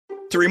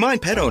To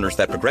remind pet owners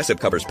that Progressive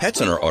covers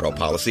pets in our auto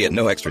policy at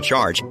no extra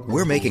charge,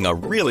 we're making a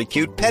really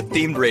cute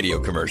pet-themed radio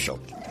commercial.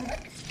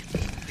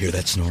 Hear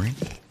that snoring?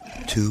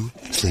 2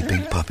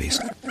 sleeping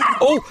puppies.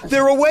 Oh,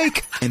 they're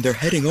awake! And they're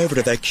heading over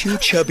to that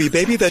cute chubby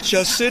baby that's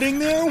just sitting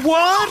there.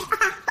 What?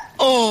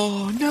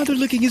 Oh, now they're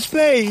licking his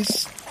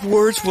face.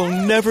 Words will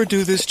never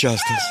do this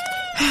justice.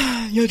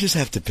 You'll just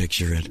have to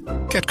picture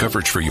it. Get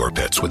coverage for your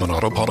pets with an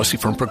auto policy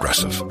from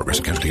Progressive.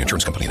 Progressive Casualty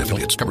Insurance Company and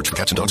Affiliates. Coverage for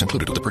cats and dogs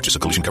included with the purchase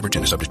of collision coverage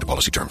and is subject to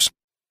policy terms.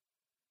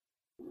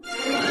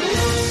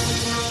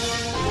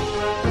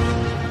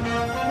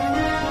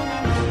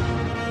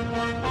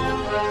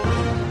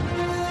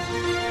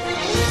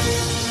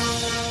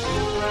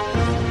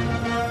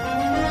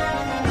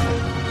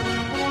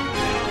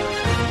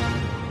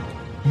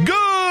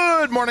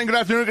 Good morning, good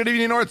afternoon, good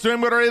evening, North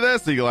Stream. What are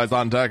this? Eagle Eyes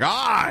on Tech.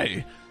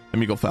 I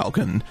am Eagle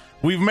Falcon.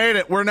 We've made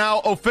it. We're now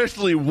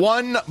officially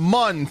 1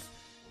 month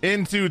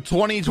into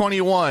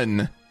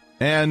 2021.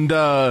 And,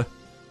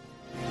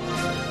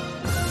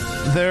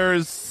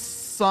 there's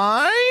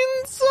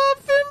signs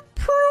of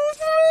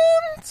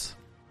improvement?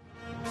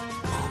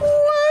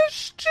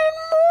 Question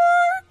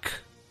mark?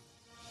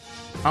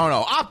 I don't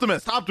know.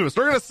 Optimist.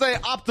 We're going to say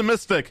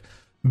optimistic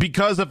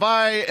because if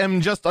I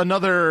am just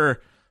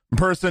another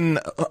person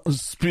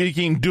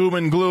speaking doom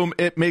and gloom,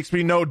 it makes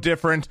me no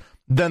different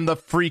than the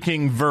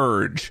freaking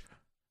Verge.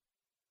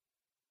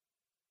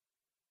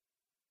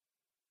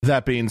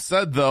 That being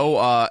said, though,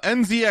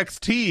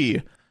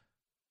 NZXT,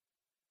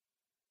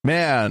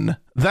 man,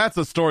 that's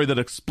a story that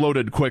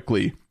exploded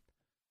quickly.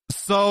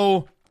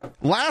 So,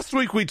 last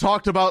week we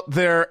talked about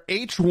their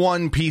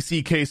H1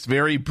 PC case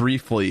very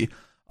briefly,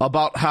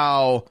 about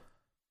how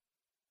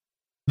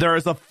there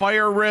is a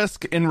fire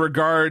risk in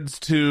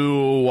regards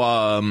to,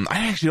 I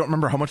actually don't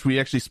remember how much we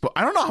actually spoke.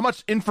 I don't know how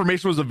much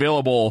information was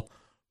available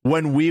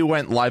when we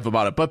went live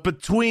about it, but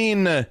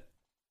between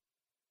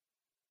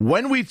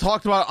when we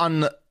talked about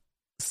on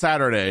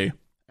Saturday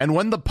and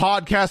when the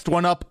podcast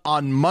went up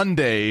on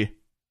Monday,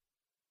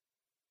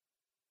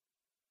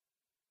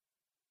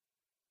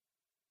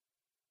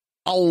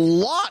 a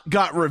lot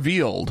got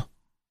revealed.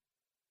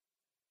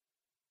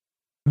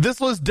 This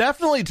was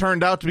definitely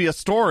turned out to be a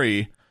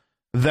story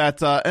that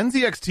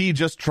NZXT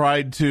just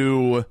tried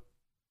to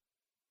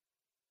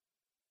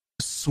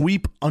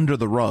sweep under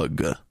the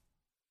rug.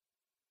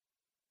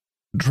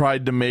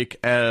 Tried to make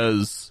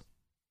as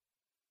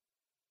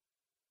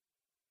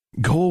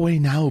go away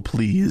now,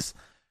 please,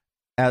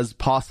 as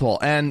possible.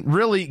 And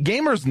really,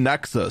 Gamers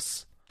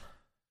Nexus,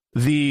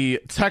 the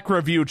tech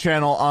review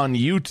channel on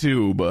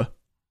YouTube,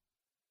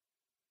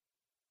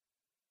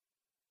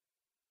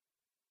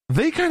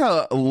 they kind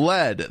of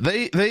led.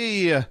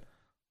 They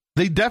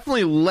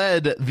definitely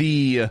led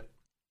the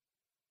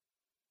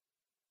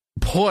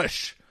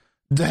push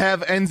to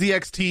have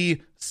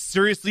NZXT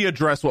seriously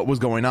address what was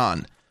going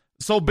on.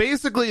 So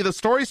basically, the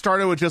story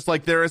started with just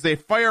like there is a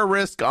fire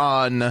risk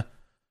on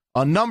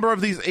a number of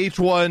these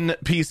H1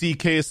 PC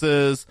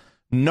cases.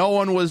 No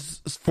one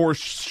was for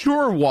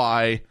sure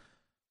why.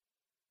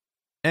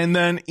 And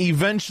then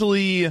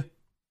eventually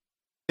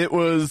it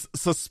was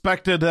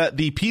suspected that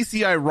the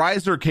PCI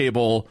riser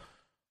cable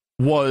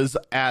was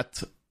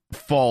at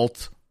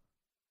fault.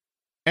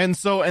 And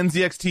so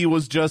NZXT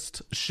was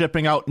just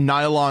shipping out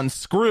nylon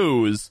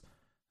screws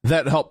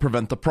that helped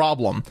prevent the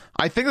problem.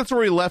 I think that's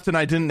where we left, and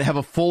I didn't have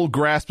a full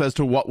grasp as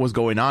to what was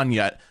going on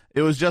yet.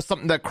 It was just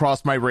something that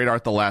crossed my radar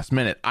at the last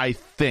minute, I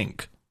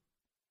think.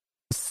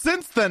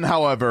 Since then,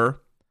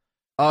 however,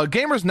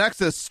 Gamers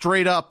Nexus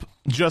straight up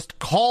just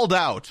called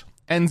out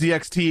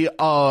NZXT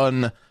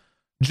on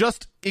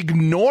just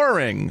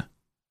ignoring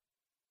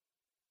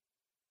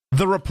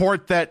the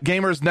report that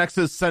Gamers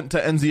Nexus sent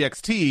to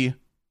NZXT,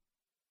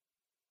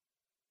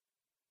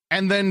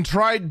 and then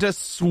tried to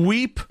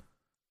sweep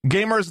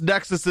Gamers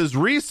Nexus's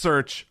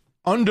research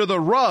under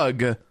the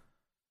rug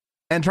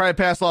and try to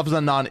pass it off as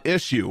a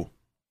non-issue.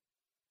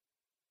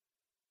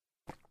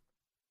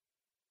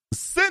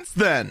 Since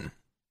then,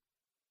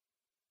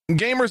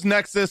 Gamers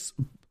Nexus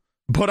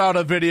put out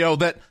a video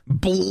that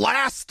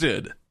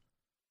blasted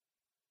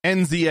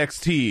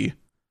NZXT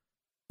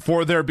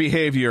for their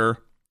behavior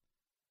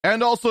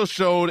and also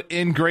showed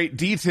in great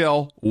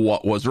detail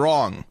what was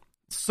wrong.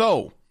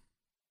 So,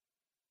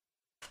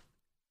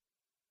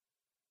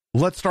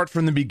 let's start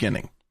from the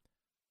beginning.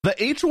 The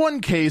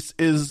H1 case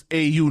is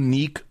a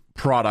unique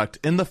product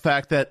in the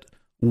fact that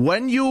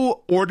when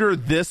you order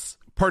this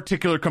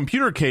particular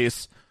computer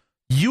case,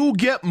 you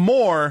get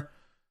more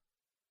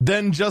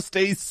than just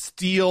a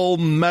steel,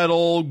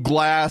 metal,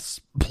 glass,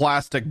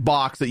 plastic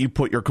box that you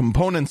put your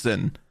components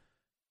in.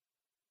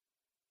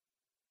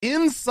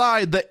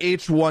 Inside the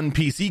H1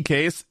 PC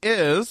case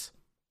is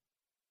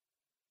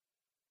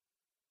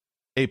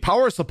a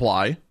power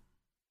supply,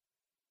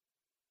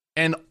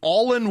 an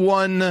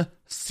all-in-one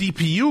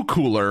CPU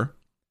cooler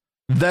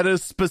that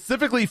is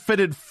specifically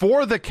fitted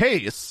for the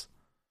case.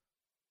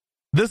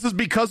 This is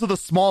because of the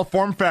small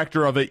form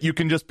factor of it. You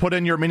can just put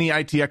in your mini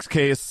ITX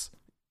case,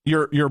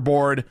 your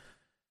board,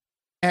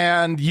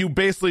 and you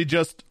basically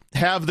just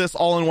have this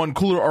all-in-one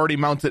cooler already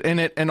mounted in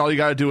it, and all you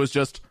got to do is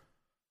just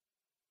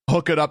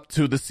hook it up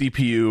to the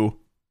CPU,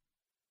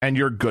 and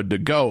you're good to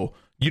go.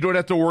 You don't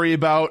have to worry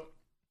about,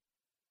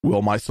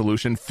 will my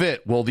solution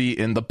fit? Will the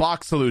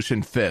in-the-box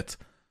solution fit?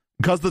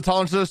 Because the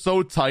tolerances are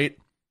so tight,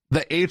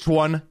 the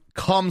H1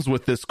 comes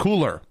with this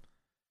cooler.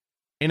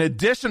 In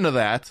addition to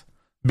that,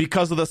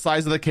 because of the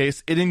size of the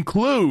case, it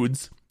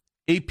includes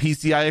a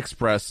PCI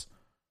Express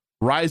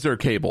riser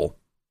cable.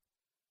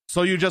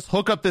 So you just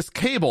hook up this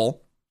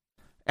cable,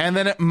 and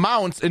then it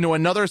mounts into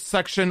another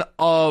section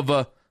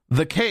of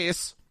the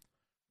case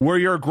where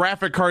your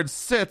graphic card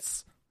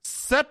sits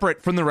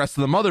separate from the rest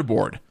of the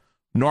motherboard.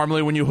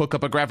 Normally, when you hook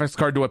up a graphics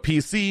card to a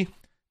PC,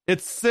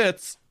 it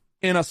sits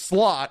in a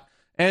slot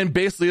and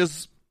basically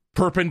is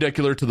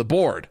perpendicular to the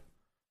board.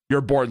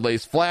 Your board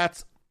lays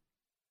flat,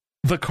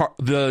 the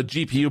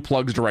GPU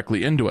plugs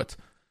directly into it.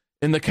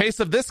 In the case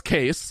of this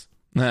case,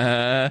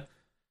 the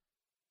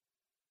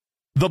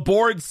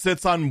board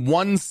sits on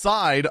one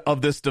side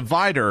of this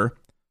divider,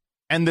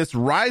 and this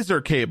riser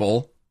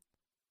cable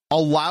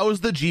allows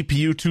the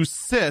GPU to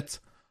sit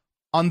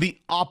on the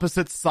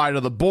opposite side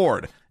of the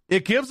board.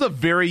 It gives a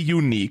very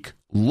unique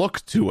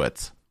look to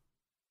it.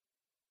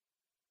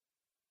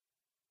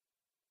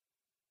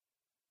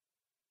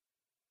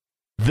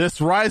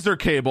 This riser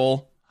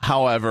cable,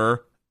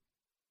 however,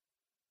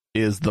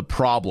 is the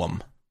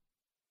problem.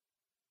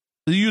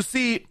 You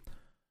see,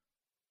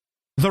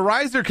 the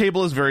riser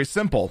cable is very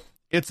simple.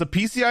 It's a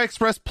PCI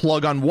Express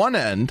plug on one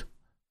end,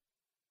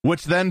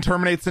 which then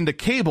terminates into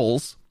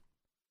cables.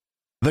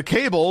 The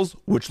cables,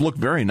 which look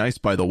very nice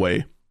by the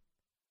way,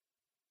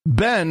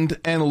 bend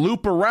and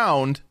loop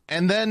around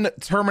and then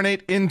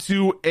terminate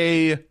into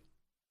a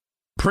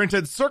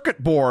printed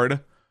circuit board,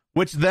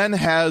 which then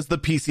has the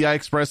PCI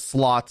Express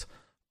slot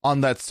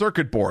on that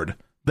circuit board.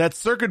 That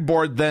circuit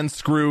board then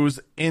screws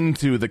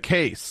into the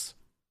case.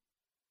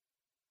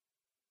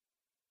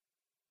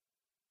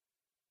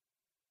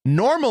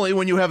 Normally,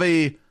 when you have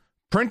a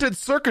printed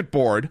circuit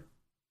board,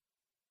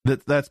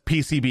 that's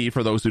PCB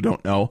for those who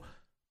don't know,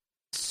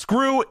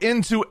 screw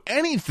into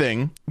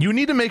anything, you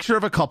need to make sure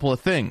of a couple of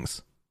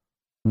things.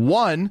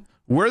 One,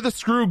 where the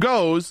screw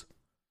goes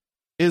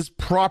is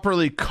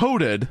properly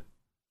coated,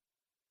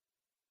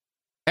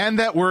 and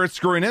that where it's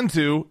screwing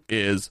into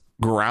is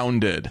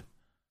grounded.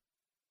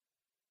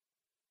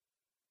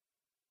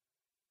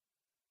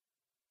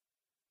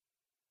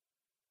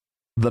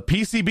 The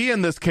PCB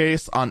in this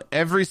case, on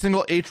every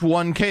single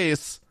H1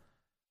 case,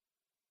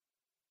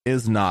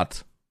 is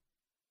not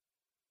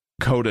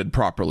coated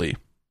properly.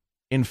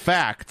 In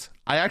fact,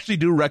 I actually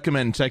do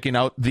recommend checking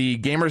out the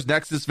Gamers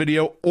Nexus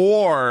video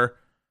or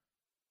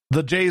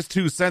the Jay's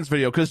 2 Cents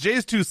video, because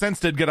Jay's 2 Cents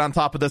did get on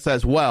top of this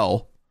as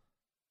well.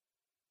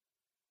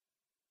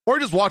 Or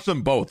just watch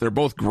them both. They're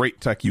both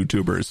great tech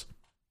YouTubers.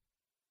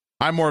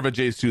 I'm more of a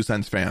Jay's 2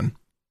 Cents fan.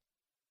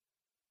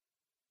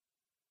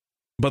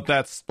 But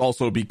that's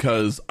also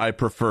because I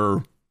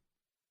prefer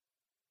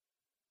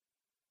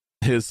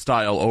his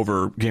style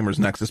over Gamers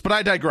Nexus. But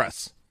I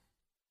digress.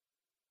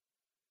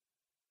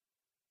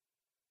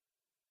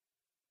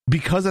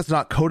 Because it's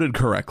not coated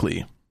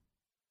correctly,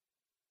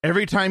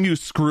 every time you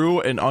screw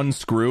and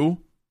unscrew,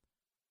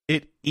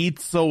 it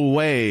eats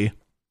away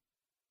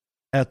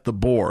at the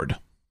board.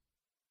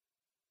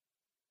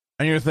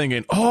 And you're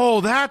thinking,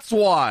 oh, that's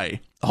why.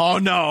 Oh,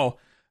 no.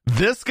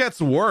 This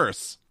gets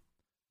worse.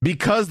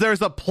 Because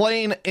there's a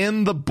plane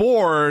in the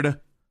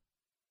board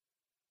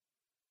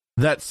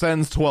that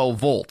sends 12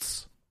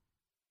 volts.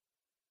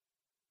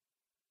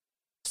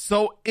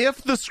 So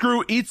if the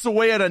screw eats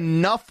away at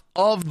enough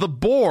of the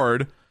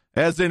board,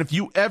 as in if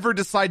you ever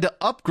decide to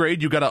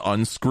upgrade, you gotta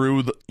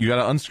unscrew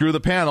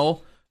the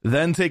panel,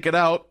 then take it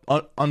out,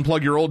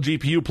 unplug your old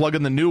GPU, plug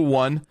in the new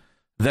one,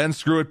 then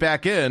screw it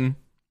back in.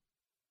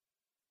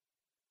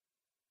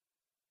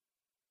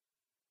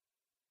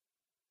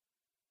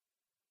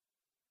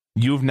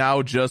 You've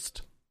now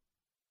just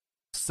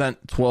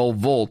sent 12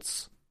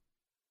 volts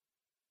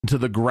to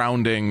the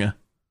grounding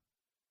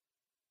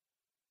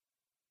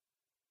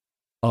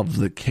of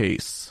the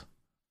case.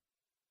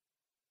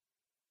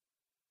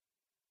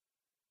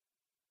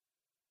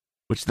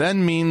 Which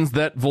then means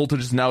that voltage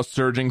is now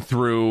surging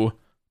through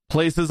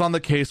places on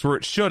the case where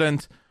it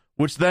shouldn't,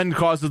 which then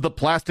causes the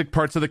plastic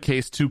parts of the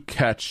case to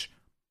catch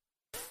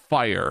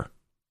fire.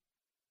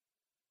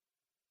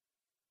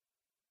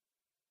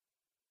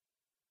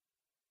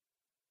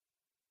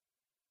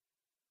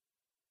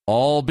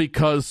 All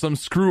because some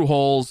screw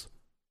holes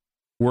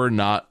were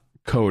not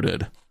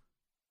coated.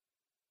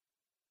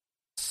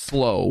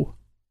 Slow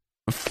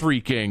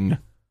freaking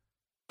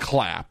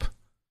clap.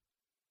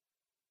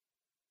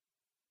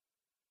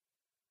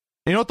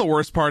 You know what the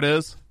worst part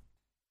is?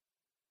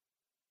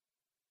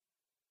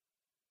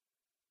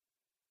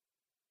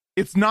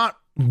 It's not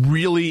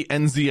really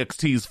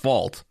NZXT's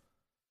fault.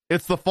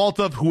 It's the fault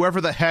of whoever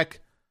the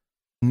heck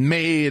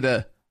made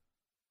the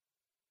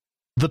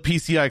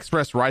PCI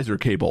Express riser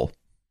cable.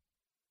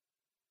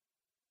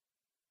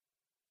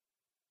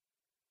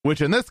 Which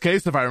in this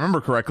case, if I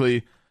remember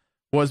correctly,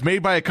 was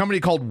made by a company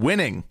called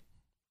Winning.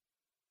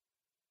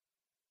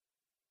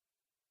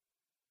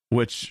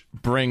 which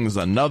brings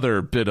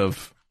another bit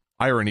of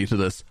irony to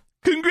this.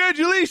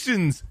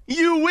 Congratulations!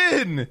 You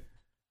win!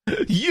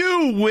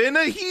 You win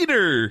a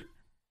heater!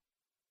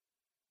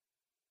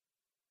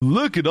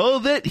 Look at all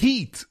that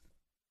heat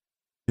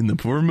in the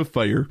form of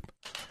fire.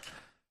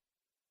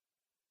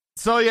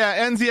 So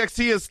yeah,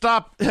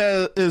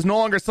 NZXT is no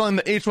longer selling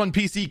the H1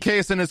 PC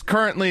case and is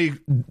currently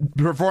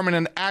performing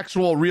an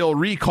actual real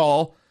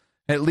recall,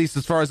 at least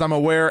as far as I'm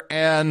aware,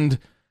 and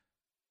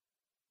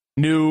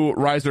new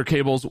riser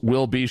cables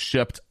will be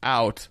shipped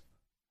out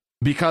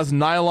because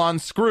nylon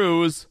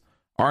screws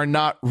are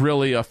not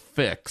really a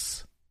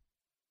fix,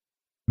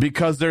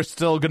 because they're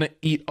still going to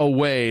eat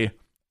away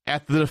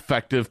at the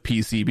defective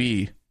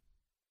PCB.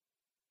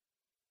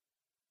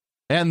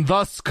 And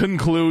thus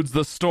concludes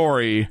the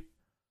story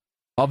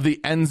of the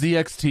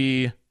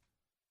NZXT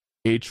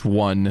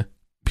H1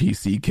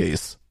 PC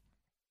case.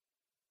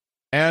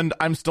 And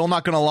I'm still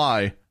not going to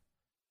lie,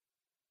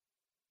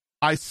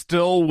 I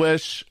still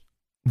wish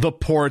the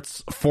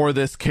ports for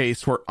this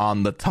case were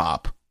on the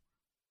top.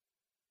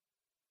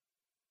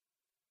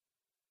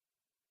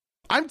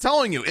 I'm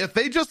telling you, if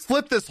they just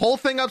flipped this whole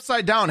thing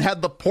upside down,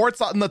 had the ports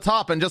on the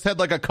top, and just had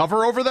like a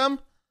cover over them,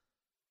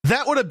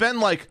 that would have been,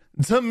 like,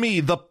 to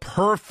me, the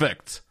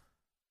perfect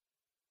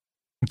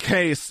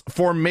case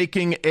for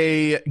making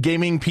a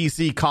gaming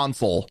PC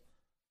console.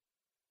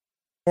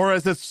 Or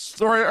as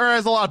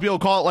a lot of people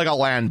call it, like a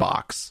LAN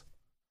box.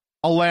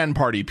 A LAN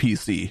party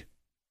PC.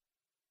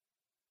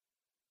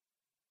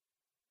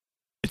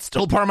 It's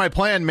still part of my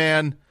plan,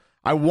 man.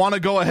 I want to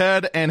go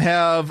ahead and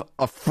have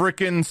a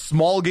freaking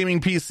small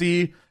gaming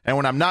PC, and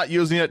when I'm not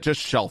using it,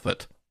 just shelf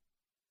it.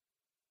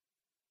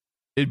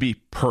 It'd be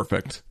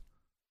perfect.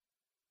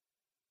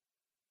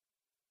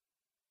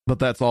 But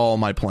that's all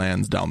my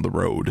plans down the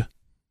road.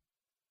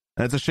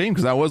 And it's a shame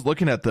because I was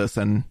looking at this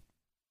and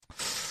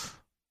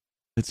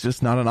it's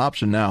just not an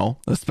option now,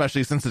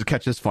 especially since it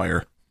catches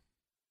fire.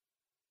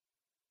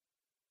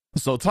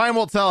 So time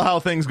will tell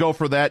how things go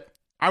for that.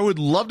 I would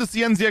love to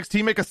see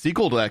NZXT make a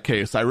sequel to that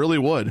case. I really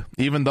would,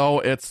 even though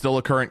it's still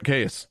a current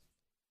case.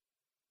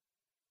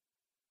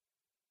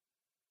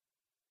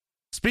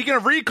 Speaking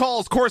of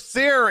recalls,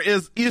 Corsair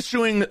is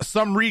issuing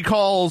some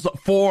recalls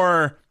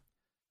for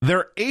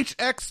their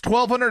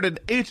HX1200 and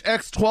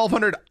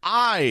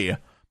HX1200i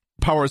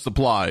power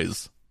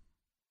supplies.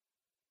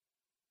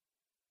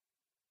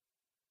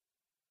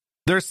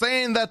 They're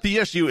saying that the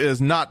issue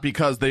is not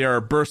because they are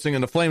bursting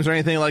into flames or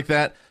anything like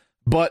that,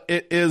 but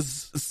it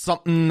is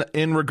something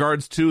in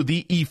regards to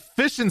the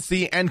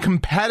efficiency and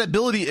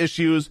compatibility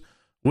issues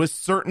with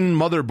certain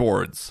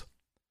motherboards.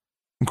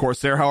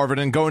 Corsair, however,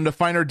 didn't go into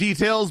finer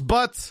details,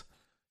 but,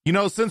 you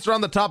know, since we're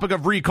on the topic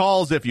of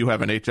recalls, if you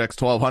have an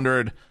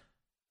HX1200,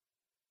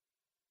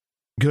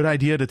 good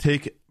idea to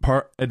take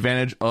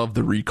advantage of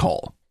the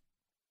recall.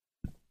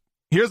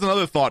 Here's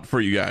another thought for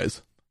you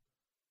guys.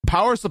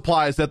 Power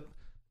supplies at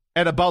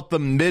about the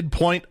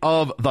midpoint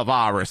of the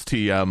virus,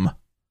 TM,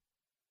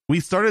 we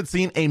started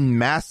seeing a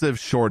massive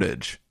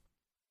shortage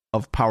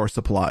of power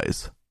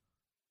supplies.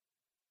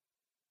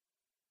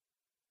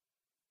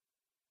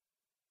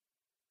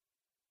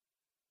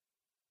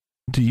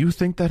 Do you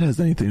think that has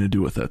anything to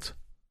do with it?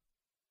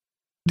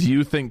 Do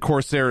you think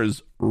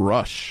Corsair's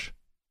rush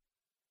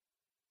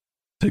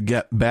to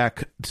get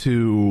back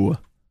to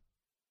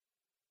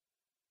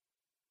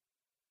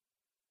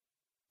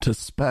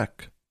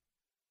spec,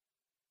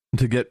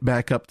 to get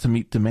back up to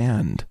meet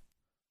demand,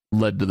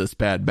 led to this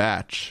bad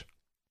batch?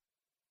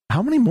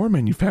 How many more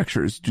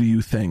manufacturers do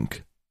you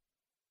think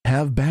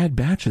have bad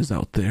batches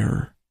out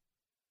there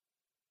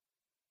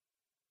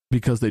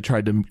because they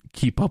tried to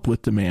keep up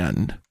with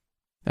demand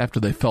after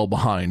they fell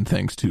behind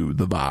thanks to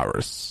the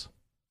virus?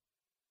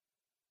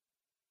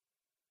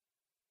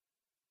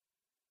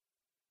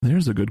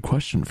 There's a good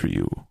question for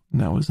you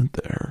now, isn't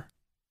there?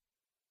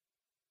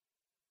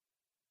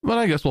 But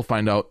I guess we'll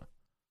find out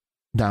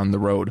down the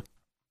road.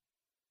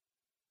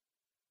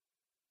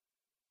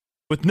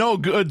 With no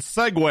good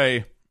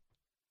segue,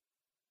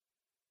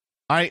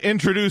 I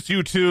introduce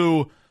you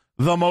to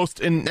the most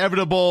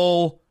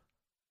inevitable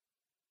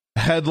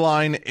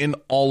headline in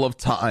all of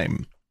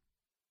time.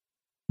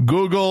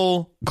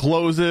 Google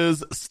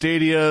closes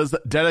Stadia's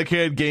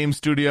dedicated game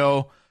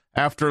studio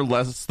after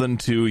less than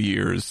 2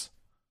 years.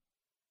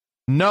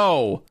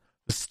 No,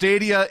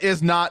 Stadia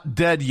is not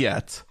dead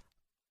yet.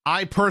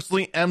 I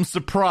personally am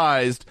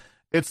surprised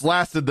it's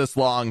lasted this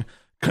long,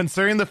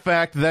 considering the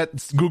fact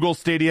that Google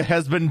Stadia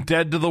has been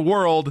dead to the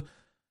world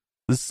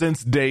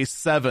since day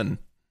 7.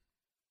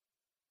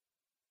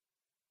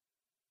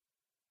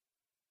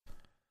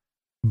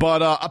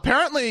 But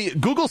apparently,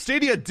 Google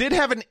Stadia did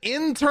have an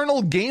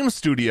internal game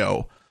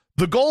studio.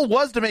 The goal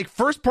was to make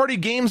first-party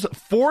games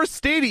for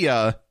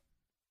Stadia.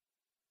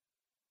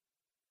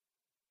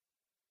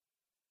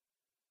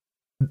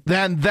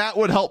 Then that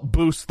would help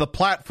boost the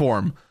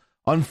platform.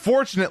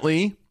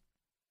 Unfortunately,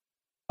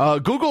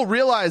 Google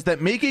realized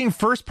that making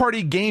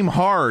first-party game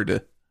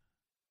hard,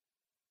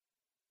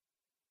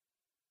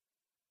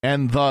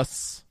 and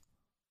thus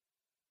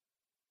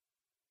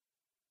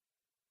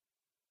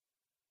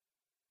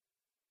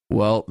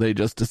well, they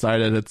just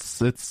decided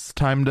it's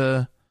time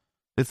to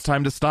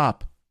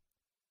stop.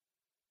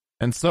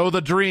 And so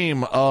the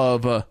dream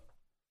of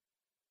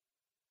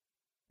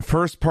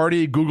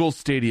first-party Google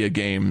Stadia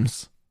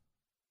games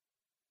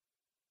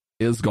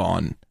is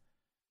gone.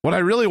 What I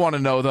really want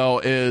to know, though,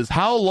 is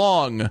how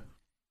long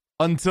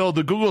until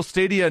the Google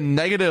Stadia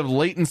negative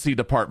latency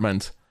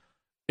department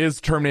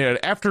is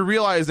terminated after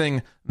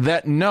realizing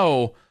that,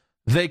 no,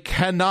 they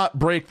cannot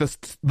break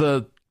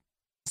the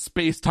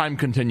space-time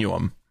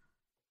continuum.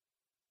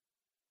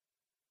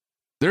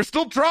 They're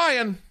still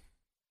trying.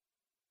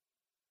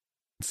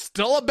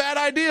 Still a bad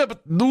idea,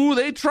 but ooh,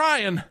 they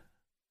trying.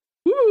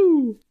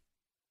 Woo!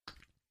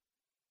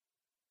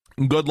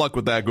 Good luck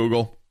with that,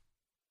 Google.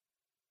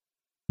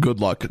 Good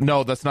luck.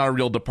 No, that's not a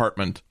real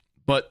department.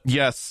 But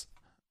yes,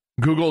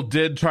 Google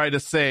did try to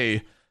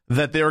say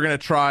that they were going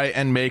to try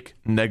and make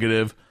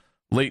negative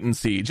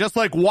latency. Just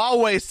like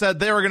Huawei said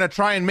they were going to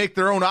try and make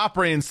their own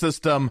operating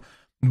system,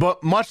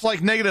 but much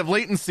like negative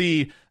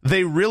latency,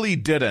 they really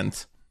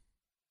didn't.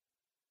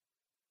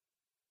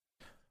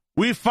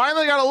 We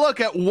finally got a look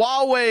at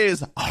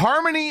Huawei's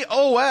Harmony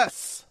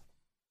OS.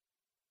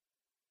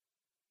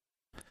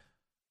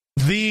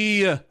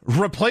 The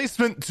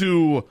replacement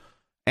to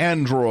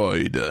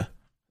Android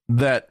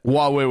that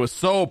Huawei was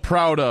so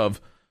proud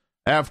of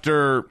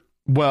after,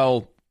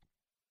 well,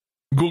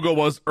 Google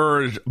was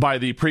urged by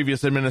the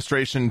previous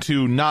administration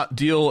to not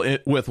deal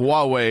with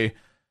Huawei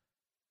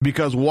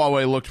because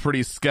Huawei looked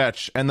pretty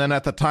sketch. And then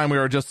at the time we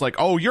were just like,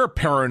 oh, you're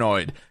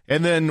paranoid.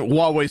 And then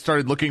Huawei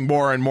started looking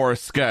more and more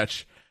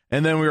sketch.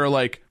 And then we were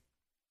like,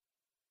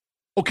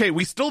 okay,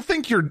 we still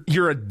think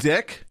you're a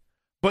dick,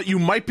 but you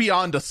might be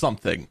onto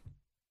something.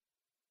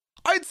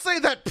 I'd say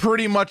that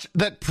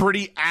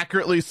pretty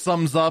accurately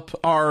sums up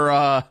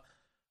our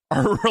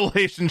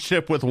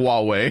relationship with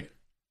Huawei.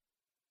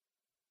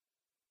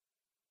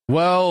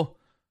 Well,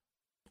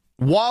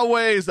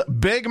 Huawei's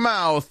big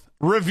mouth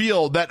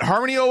revealed that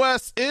Harmony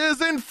OS is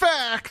in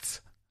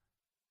fact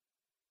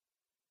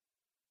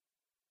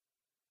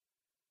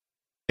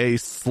a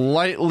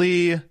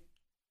slightly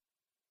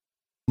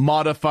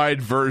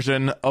modified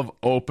version of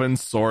open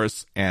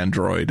source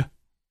Android.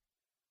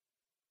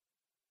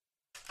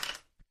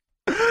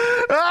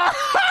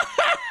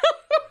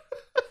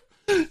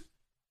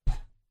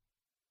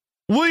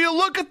 Will you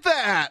look at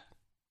that?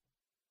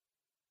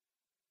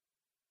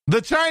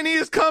 The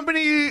Chinese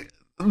company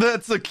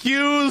that's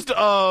accused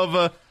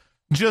of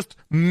just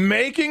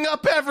making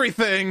up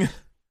everything,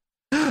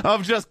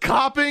 of just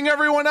copying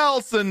everyone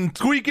else and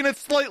tweaking it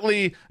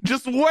slightly,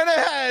 just went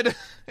ahead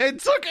and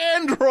took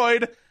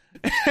Android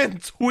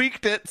and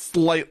tweaked it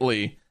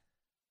slightly.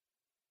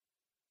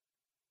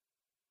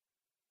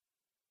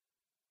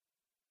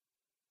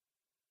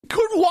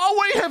 Could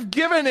Huawei have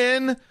given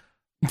in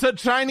to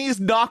Chinese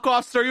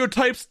knockoff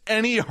stereotypes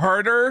any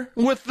harder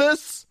with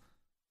this?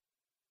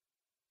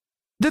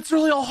 That's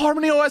really all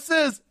Harmony OS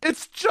is.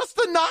 It's just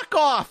a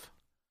knockoff.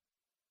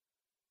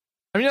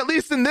 I mean, at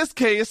least in this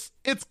case,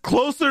 it's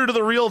closer to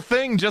the real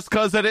thing just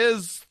because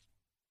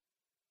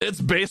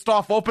it's based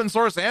off open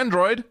source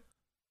Android.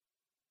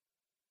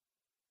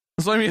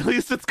 So, I mean, at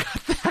least it's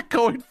got that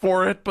going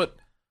for it, but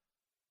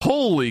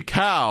holy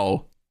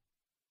cow.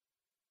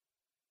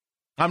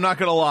 I'm not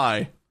going to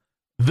lie.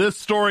 This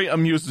story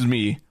amuses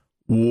me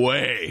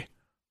way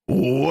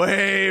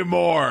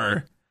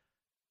more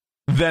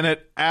than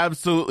it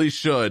absolutely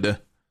should.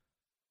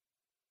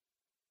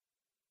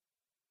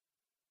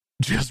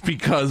 Just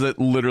because it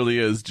literally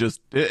is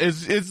just,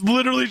 it's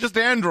literally just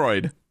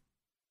Android.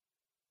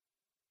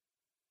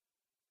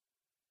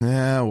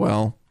 Yeah,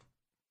 well,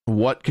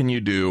 what can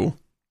you do?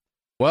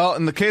 Well,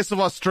 in the case of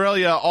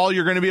Australia, all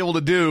you're going to be able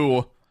to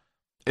do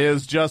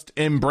is just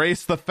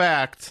embrace the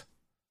fact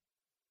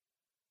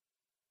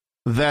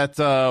that,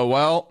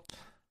 well,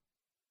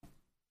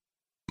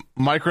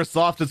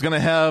 Microsoft is going to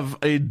have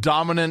a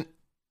dominant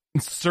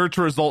search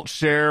result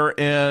share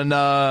in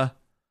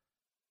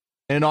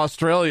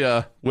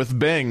Australia with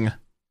Bing.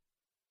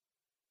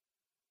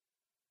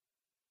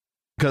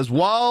 Because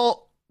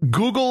while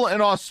Google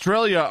and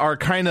Australia are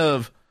kind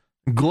of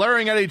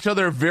glaring at each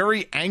other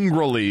very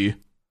angrily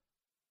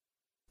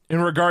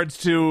in regards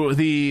to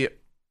the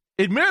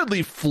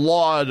admittedly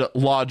flawed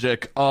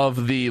logic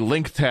of the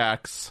link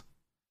tax,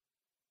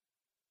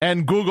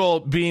 and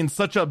Google being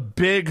such a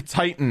big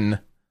titan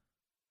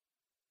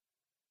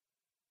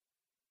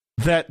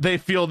that they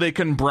feel they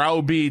can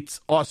browbeat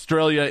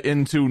Australia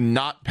into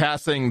not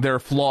passing their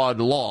flawed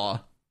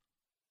law,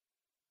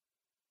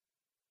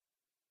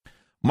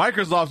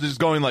 Microsoft is just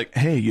going like,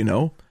 hey, you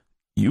know,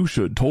 you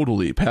should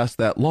totally pass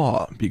that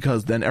law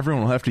because then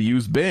everyone will have to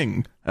use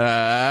Bing.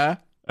 Yeah,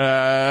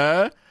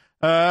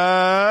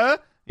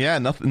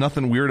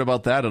 nothing weird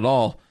about that at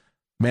all.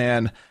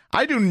 Man,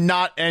 I do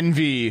not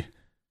envy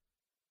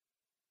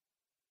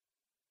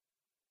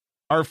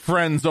our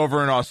friends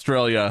over in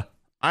Australia.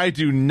 I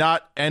do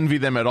not envy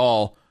them at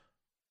all.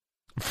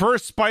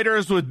 First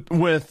spiders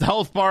with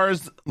health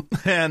bars,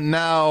 and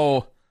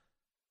now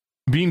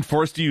being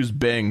forced to use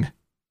Bing.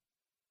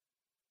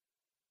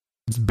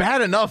 It's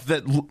bad enough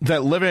that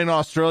living in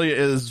Australia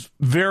is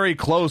very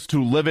close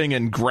to living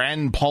in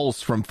Grand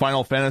Pulse from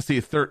Final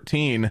Fantasy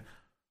 13,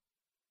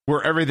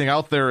 where everything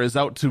out there is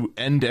out to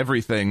end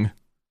everything.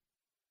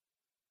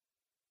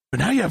 But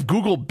now you have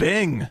Google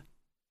Bing.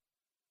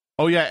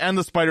 Oh yeah, and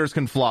the spiders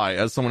can fly,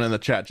 as someone in the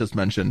chat just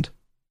mentioned.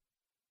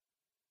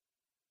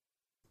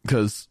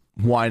 Because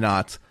why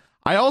not?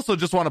 I also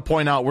just want to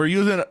point out we're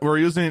using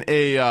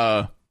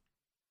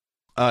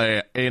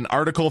an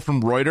article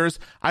from Reuters.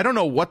 I don't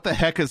know what the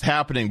heck is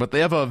happening, but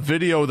they have a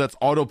video that's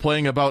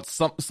autoplaying about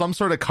some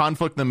sort of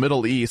conflict in the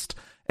Middle East,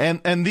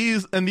 and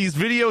these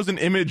videos and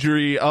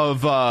imagery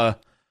of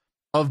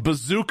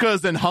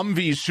bazookas and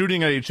Humvees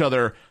shooting at each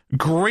other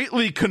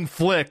greatly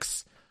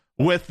conflicts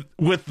with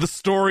the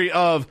story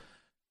of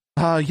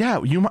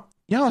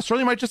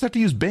Australia might just have to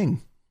use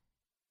Bing.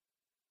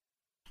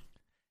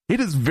 It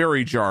is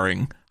very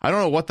jarring. I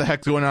don't know what the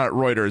heck's going on at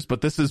Reuters,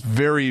 but this is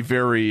very,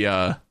 very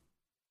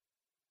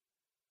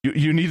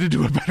you need to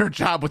do a better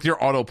job with your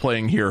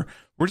autoplaying here.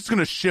 We're just going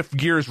to shift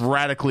gears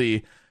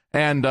radically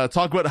and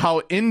talk about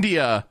how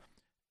India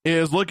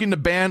is looking to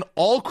ban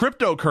all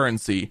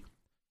cryptocurrency.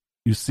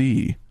 You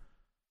see,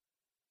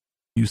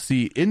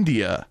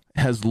 India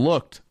has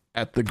looked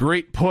at the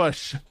great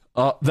push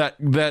that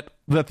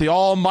the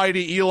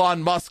almighty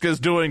Elon Musk is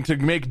doing to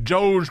make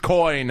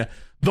Dogecoin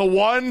the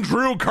one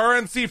true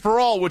currency for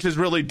all, which is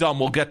really dumb.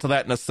 We'll get to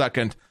that in a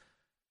second.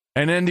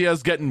 And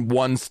India's getting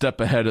one step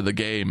ahead of the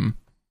game.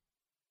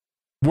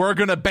 We're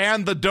going to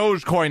ban the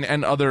Dogecoin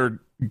and other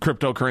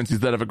cryptocurrencies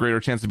that have a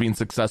greater chance of being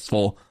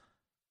successful.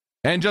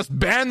 And just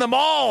ban them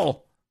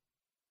all!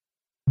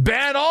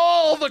 Ban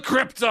all the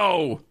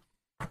crypto!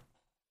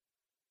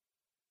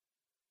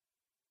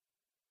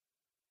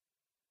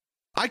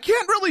 I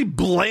can't really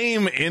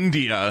blame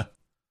India.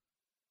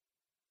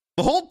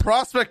 The whole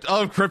prospect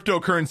of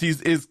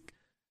cryptocurrencies is,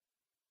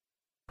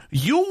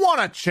 you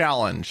want a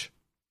challenge.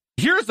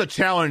 Here's a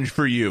challenge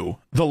for you,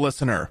 the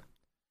listener.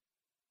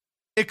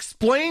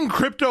 Explain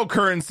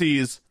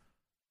cryptocurrencies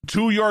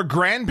to your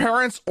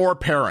grandparents or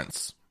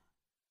parents.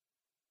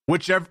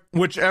 Whichever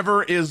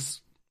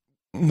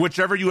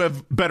you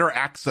have better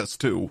access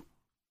to.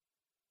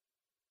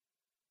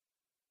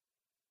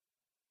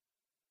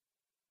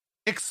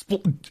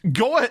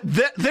 Go ahead.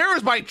 There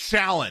is my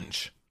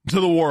challenge to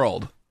the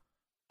world.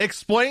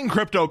 Explain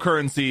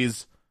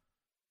cryptocurrencies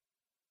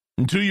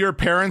to your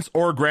parents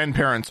or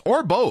grandparents,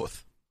 or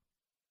both.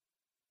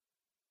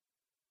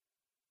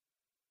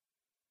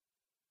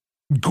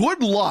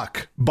 Good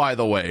luck, by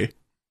the way.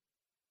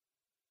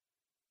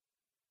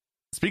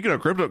 Speaking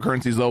of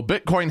cryptocurrencies, though,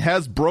 Bitcoin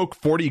has broke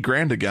 40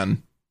 grand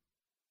again.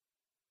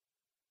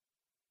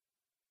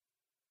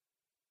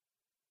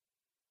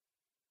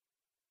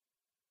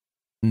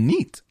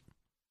 Neat.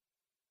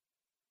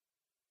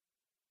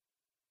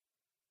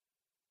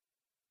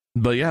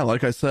 But yeah,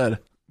 like I said,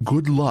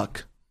 good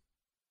luck.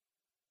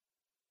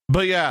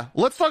 But yeah,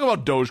 let's talk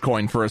about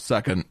Dogecoin for a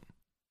second.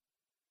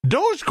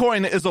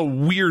 Dogecoin is a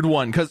weird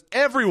one because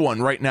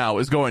everyone right now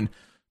is going,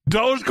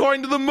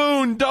 Dogecoin to the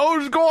moon,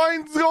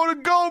 Dogecoin's going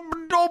to go,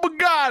 oh my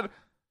god.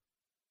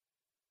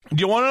 Do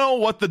you want to know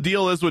what the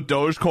deal is with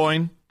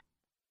Dogecoin?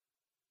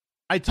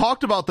 I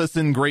talked about this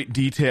in great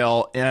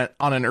detail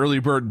on an early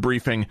bird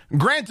briefing.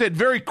 Granted,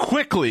 very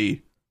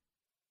quickly.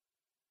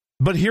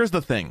 But here's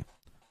the thing.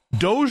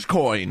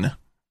 Dogecoin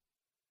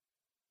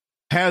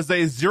has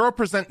a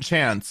 0%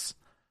 chance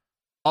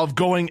of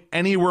going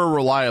anywhere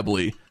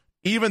reliably,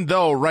 even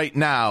though right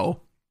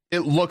now it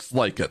looks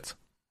like it.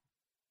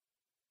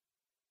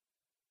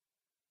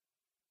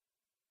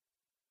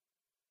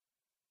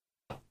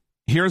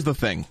 Here's the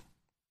thing.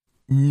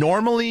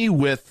 Normally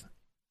with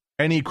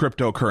any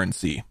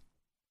cryptocurrency,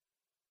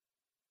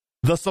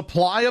 the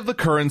supply of the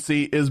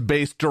currency is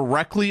based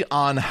directly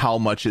on how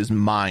much is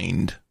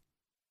mined.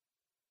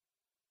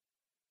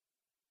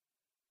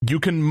 You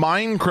can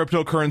mine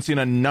cryptocurrency in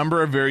a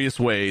number of various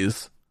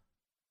ways,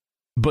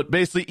 but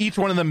basically each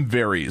one of them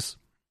varies.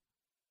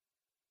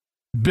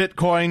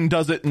 Bitcoin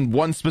does it in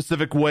one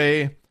specific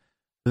way.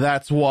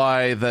 That's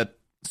why that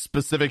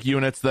specific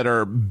units that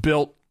are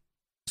built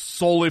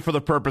solely for the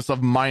purpose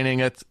of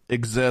mining it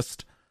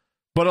exist.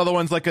 But other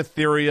ones like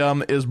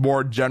Ethereum is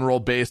more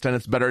general based, and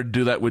it's better to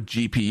do that with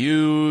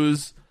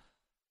GPUs.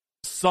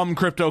 Some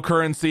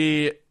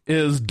cryptocurrency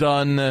is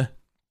done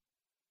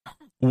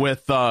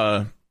with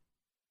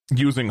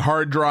using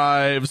hard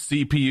drives,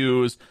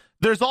 CPUs.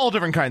 There's all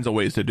different kinds of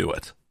ways to do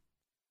it.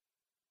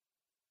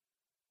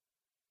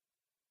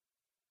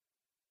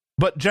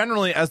 But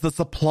generally, as the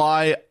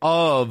supply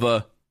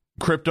of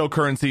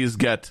cryptocurrencies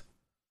get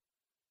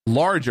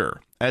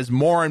larger, as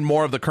more and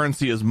more of the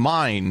currency is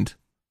mined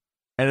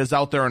and is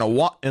out there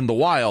in the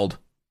wild,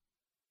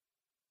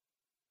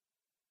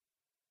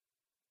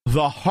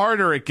 the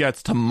harder it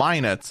gets to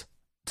mine it,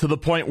 to the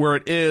point where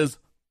it is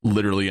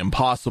literally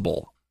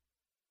impossible.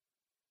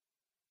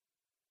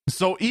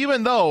 So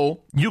even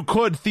though you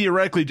could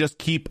theoretically just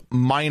keep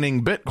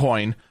mining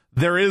Bitcoin,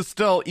 there is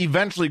still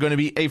eventually going to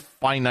be a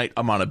finite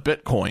amount of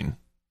Bitcoin.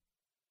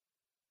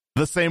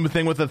 The same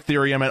thing with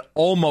Ethereum and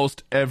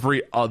almost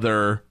every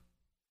other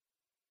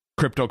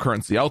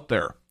cryptocurrency out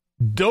there.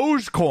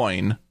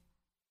 Dogecoin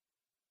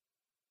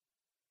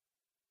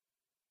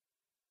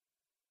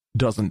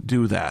doesn't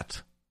do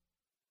that.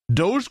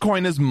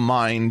 Dogecoin is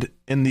mined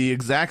in the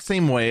exact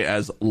same way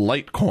as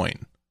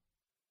Litecoin,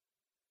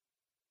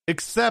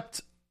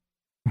 except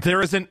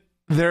there is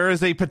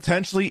a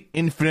potentially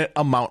infinite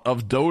amount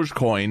of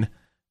Dogecoin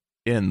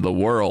in the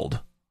world,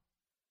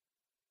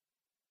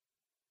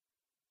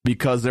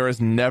 because there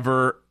is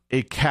never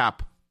a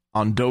cap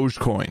on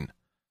Dogecoin,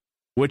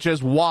 which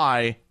is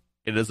why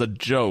it is a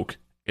joke.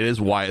 It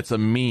is why it's a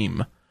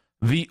meme.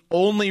 The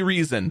only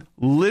reason,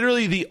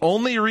 literally the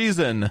only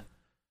reason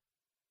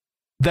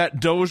that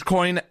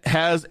Dogecoin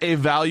has a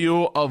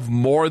value of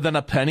more than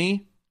a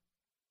penny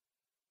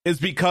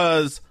is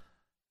because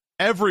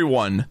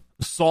everyone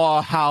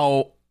saw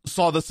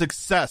the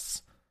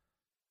success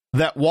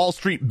that Wall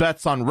Street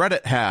Bets on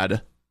Reddit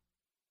had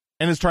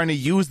and is trying to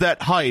use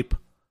that hype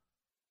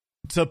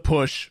to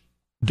push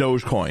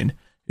Dogecoin.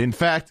 In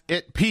fact,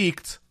 it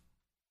peaked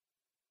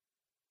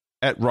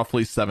at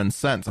roughly 7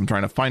 cents. I'm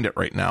trying to find it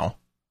right now.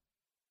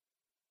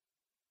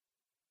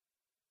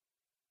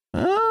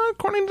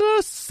 According to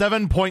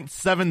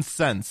 7.7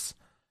 cents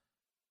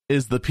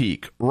is the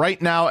peak.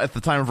 Right now, at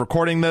the time of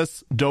recording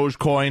this,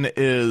 Dogecoin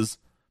is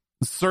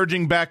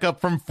surging back up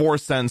from 4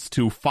 cents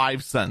to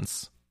 5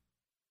 cents.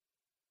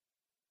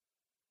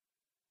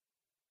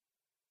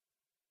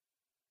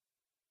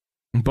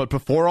 But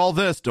before all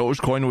this,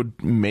 Dogecoin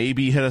would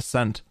maybe hit a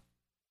cent.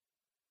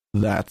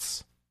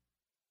 That's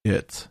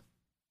it.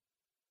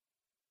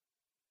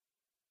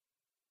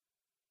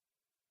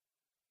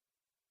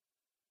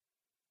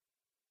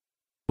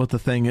 But the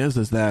thing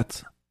is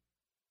that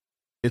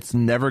it's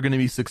never going to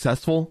be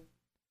successful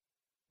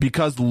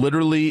because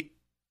literally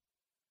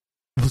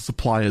the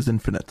supply is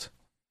infinite.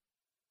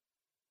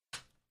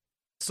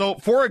 So,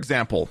 for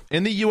example,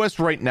 in the US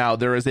right now,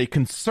 there is a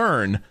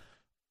concern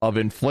of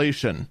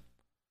inflation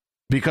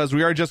because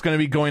we are just going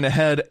to be going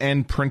ahead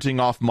and printing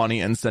off money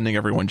and sending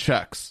everyone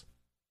checks.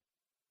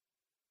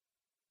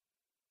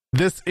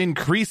 This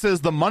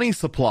increases the money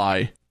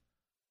supply,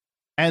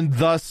 and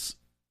thus,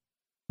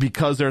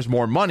 because there's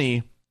more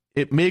money,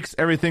 it makes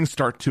everything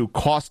start to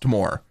cost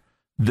more.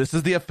 This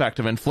is the effect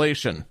of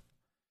inflation.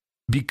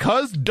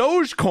 Because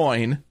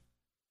Dogecoin,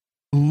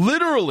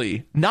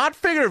 literally, not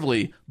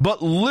figuratively,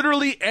 but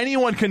literally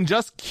anyone can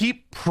just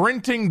keep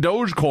printing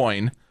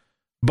Dogecoin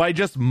by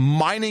just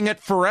mining it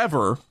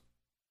forever.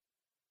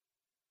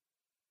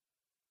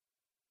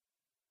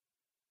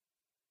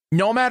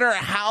 No matter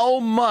how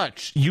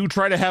much you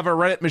try to have a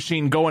Reddit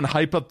machine go and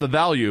hype up the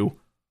value,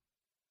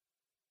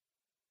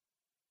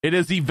 it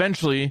is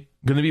eventually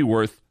going to be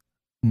worth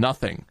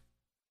nothing.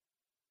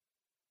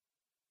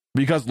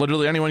 Because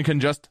literally anyone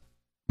can just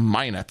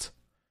mine it.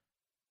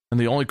 And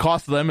the only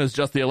cost to them is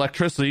just the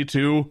electricity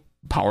to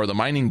power the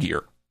mining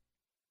gear.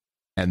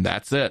 And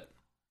that's it.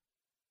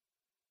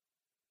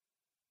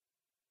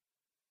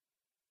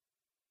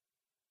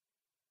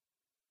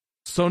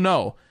 So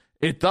no,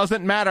 it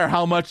doesn't matter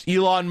how much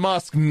Elon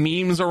Musk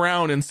memes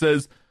around and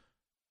says,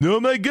 "Oh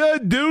my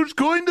god,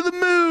 Dogecoin to the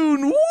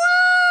moon!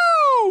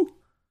 Woo!"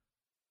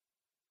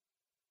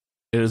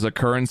 It is a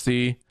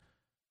currency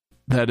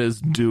that is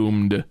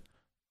doomed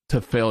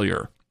to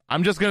failure.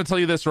 I'm just going to tell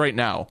you this right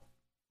now.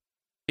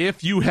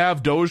 If you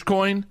have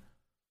Dogecoin,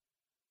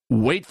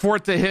 wait for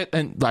it to hit.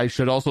 And I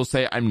should also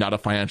say, I'm not a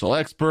financial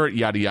expert,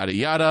 yada, yada,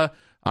 yada.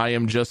 I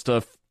am just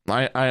a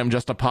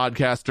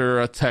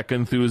podcaster, a tech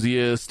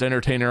enthusiast,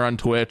 entertainer on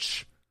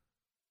Twitch,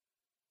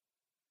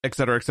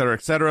 etc., etc.,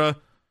 etc.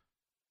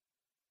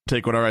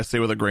 Take whatever I say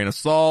with a grain of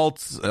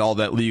salt, all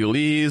that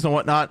legalese and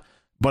whatnot.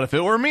 But if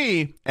it were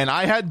me and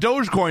I had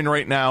Dogecoin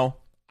right now,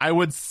 I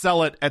would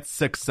sell it at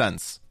 6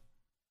 cents.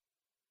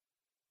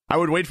 I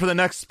would wait for the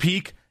next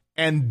peak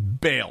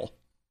and bail.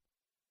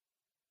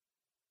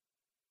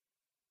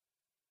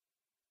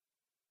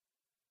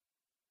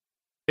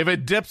 If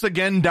it dips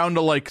again down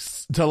to like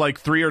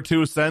 3 or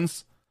 2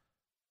 cents,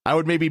 I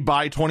would maybe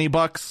buy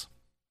 $20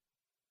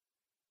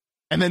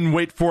 and then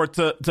wait for it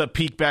to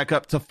peak back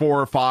up to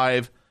 4 or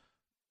 5.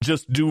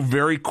 Just do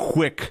very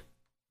quick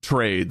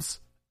trades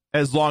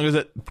as long as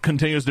it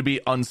continues to be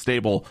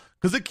unstable,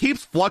 because it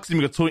keeps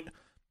fluxing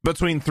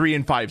between 3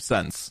 and 5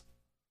 cents.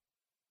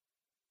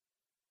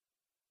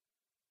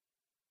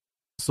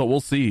 So we'll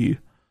see.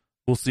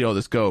 We'll see how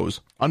this goes.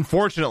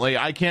 Unfortunately,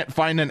 I can't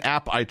find an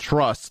app I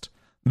trust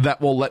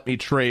that will let me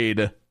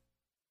trade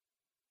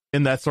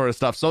in that sort of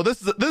stuff. So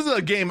this is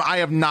a game I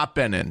have not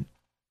been in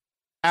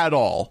at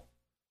all.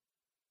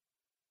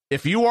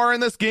 If you are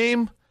in this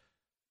game,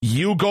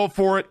 you go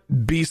for it.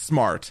 Be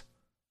smart.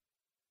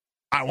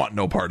 I want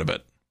no part of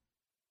it.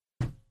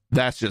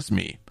 That's just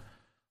me.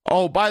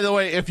 Oh, by the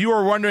way, if you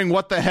were wondering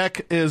what the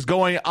heck is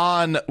going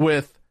on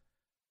with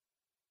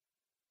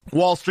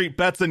Wall Street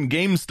Bets and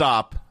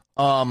GameStop,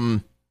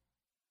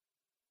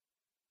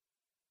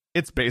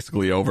 it's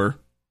basically over.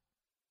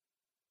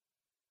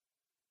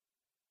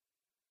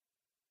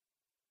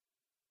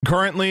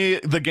 Currently,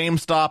 the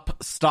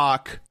GameStop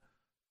stock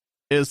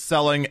is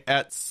selling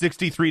at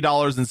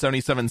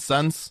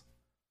 $63.77.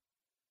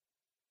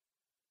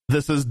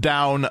 This is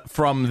down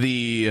from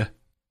the...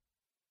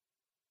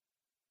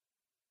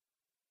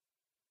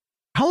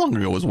 How long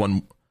ago was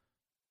one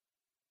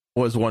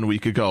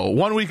week ago?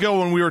 1 week ago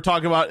when we were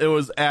talking about it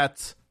was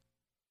at...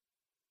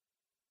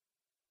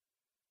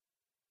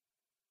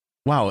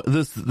 Wow,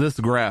 this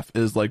graph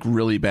is like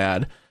really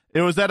bad.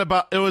 It was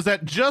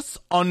at just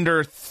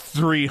under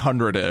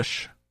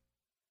 300-ish.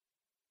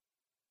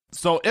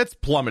 So it's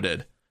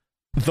plummeted.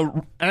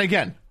 And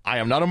again, I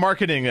am not a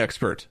marketing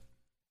expert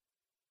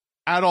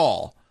at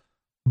all.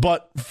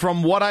 But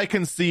from what I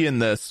can see in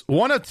this,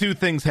 one of two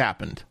things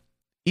happened.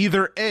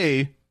 Either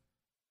A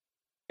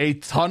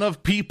ton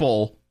of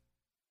people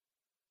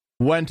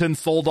went and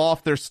sold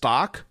off their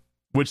stock,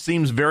 which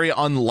seems very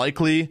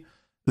unlikely,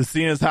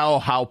 seeing as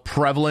how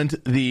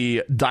prevalent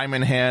the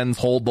Diamond Hands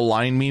hold the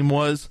line meme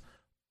was,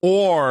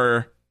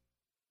 or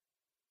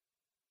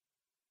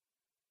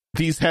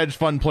these hedge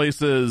fund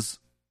places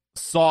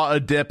saw a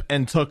dip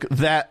and took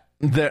that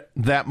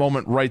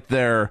moment right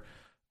there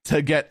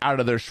to get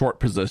out of their short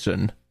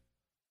position.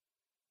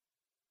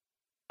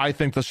 I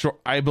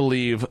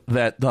believe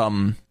that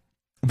the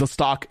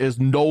stock is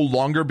no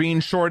longer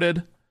being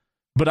shorted,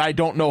 but I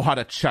don't know how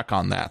to check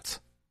on that.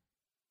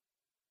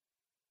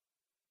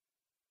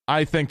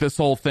 I think this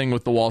whole thing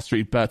with the Wall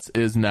Street Bets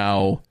is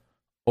now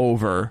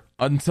over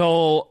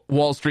until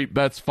Wall Street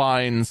Bets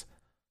finds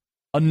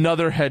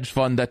another hedge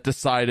fund that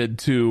decided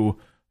to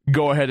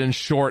go ahead and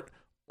short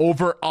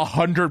over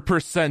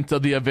 100%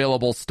 of the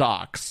available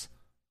stocks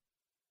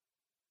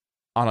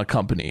on a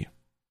company.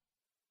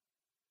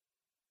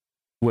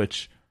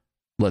 Which,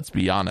 let's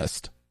be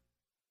honest,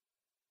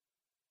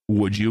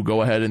 would you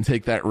go ahead and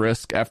take that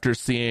risk after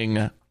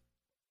seeing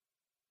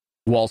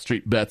Wall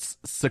Street Bets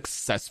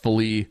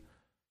successfully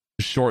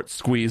short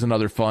squeeze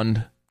another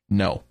fund?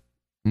 No,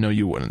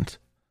 you wouldn't.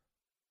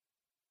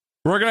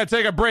 We're going to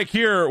take a break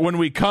here. When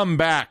we come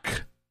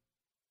back,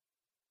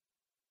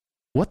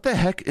 what the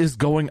heck is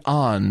going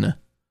on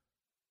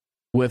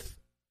with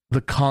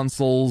the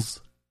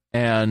consoles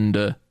and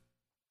the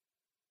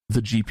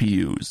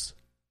GPUs?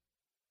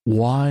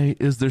 Why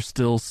is there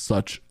still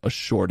such a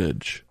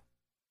shortage?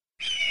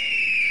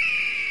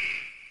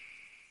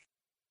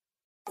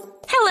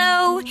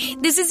 Hello,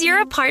 this is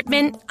your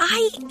apartment.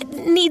 I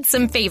need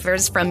some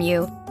favors from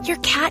you. Your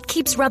cat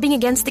keeps rubbing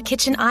against the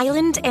kitchen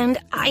island, and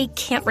I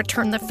can't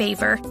return the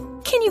favor.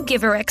 Can you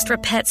give her extra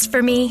pets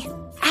for me?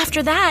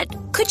 After that,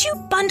 could you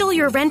bundle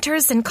your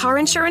renters and car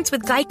insurance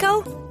with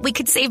Geico? We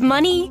could save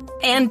money,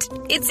 and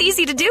it's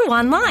easy to do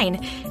online.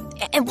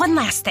 And one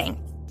last thing.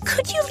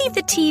 Could you leave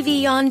the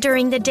TV on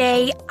during the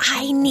day?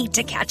 I need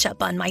to catch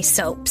up on my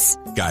soaps.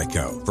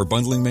 Geico. For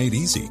bundling made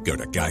easy, go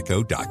to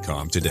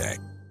geico.com today.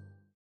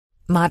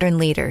 Modern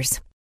leaders.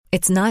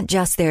 It's not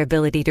just their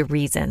ability to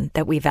reason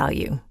that we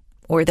value,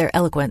 or their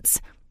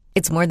eloquence.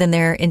 It's more than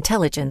their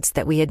intelligence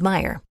that we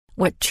admire.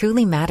 What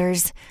truly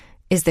matters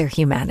is their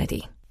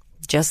humanity.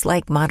 Just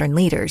like modern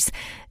leaders,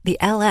 the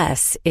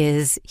LS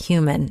is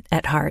human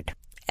at heart.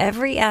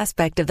 Every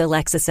aspect of the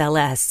Lexus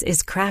LS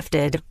is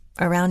crafted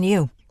around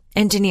you.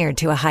 Engineered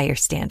to a higher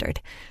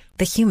standard,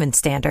 the human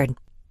standard.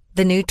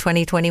 The new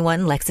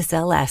 2021 Lexus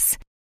LS.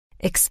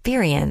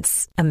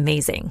 Experience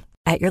amazing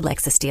at your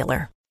Lexus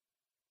dealer.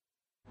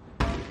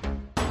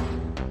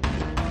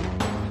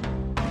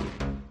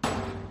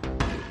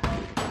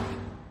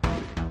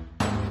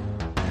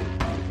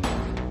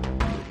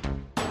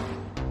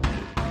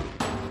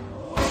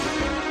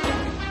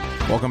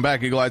 Welcome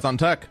back, Eagle Eyes on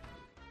Tech.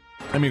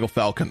 I'm Eagle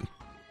Falcon.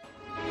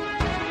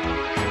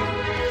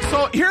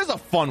 So here's a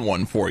fun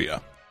one for you.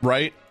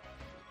 Right?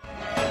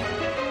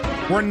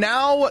 We're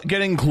now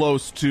getting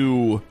close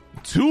to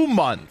 2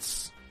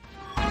 months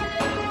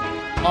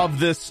of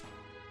this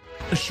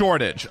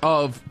shortage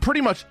of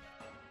pretty much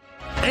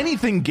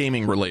anything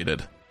gaming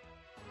related.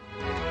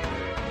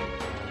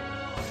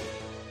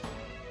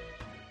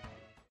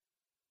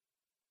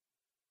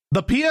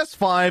 The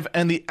PS5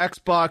 and the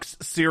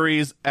Xbox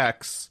Series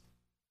X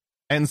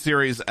and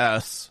Series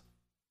S.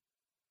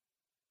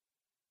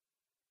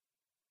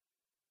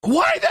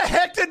 Why the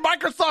heck did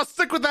Microsoft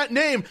stick with that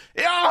name?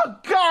 Oh,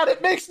 God,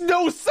 it makes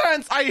no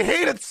sense. I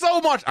hate it so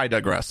much. I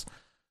digress.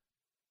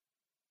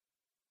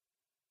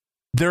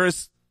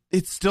 It's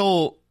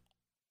still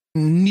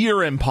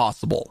near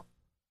impossible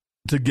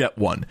to get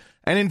one.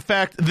 And in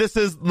fact, this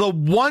is the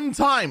one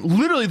time,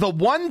 literally the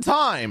one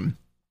time,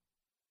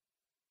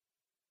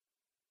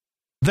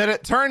 that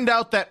it turned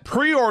out that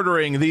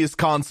pre-ordering these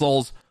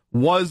consoles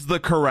was the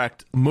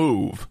correct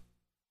move.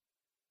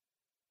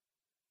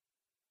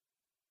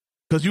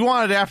 Because you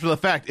want it after the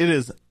fact, it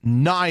is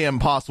nigh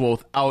impossible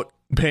without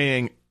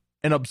paying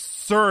an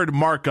absurd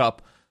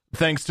markup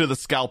thanks to the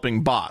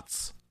scalping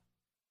bots.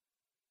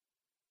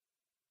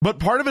 But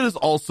part of it is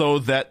also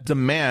that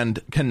demand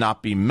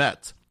cannot be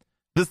met.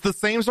 This is the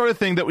same sort of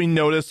thing that we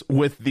notice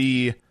with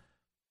the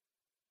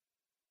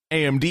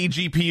AMD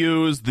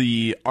GPUs,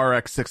 the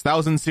RX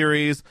 6000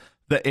 series,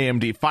 the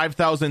AMD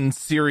 5000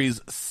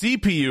 series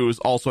CPUs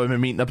also have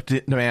been meeting up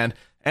to demand,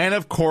 and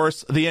of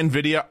course the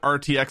NVIDIA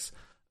RTX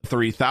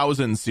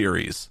 3000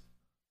 series.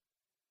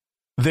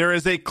 There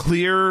is a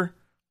clear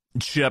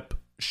chip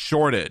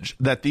shortage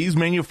that these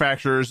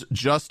manufacturers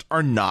just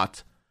are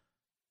not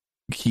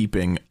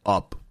keeping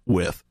up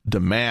with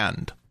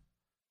demand.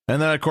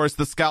 And then, of course,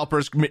 the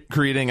scalpers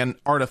creating an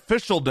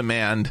artificial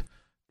demand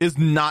is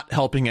not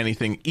helping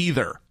anything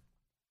either.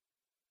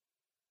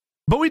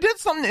 But we did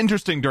something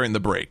interesting during the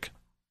break,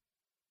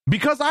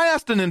 because I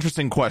asked an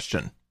interesting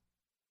question.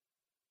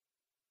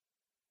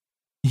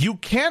 You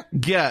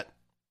can't get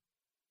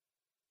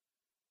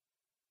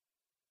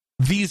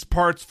these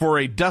parts for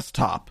a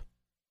desktop.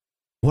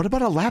 What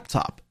about a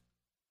laptop?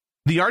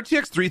 The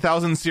RTX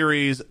 3000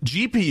 series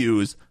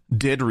GPUs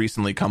did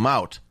recently come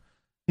out.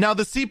 Now,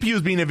 the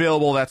CPUs being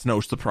available, that's no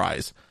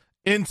surprise.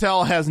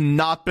 Intel has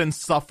not been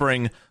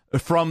suffering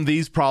from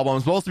these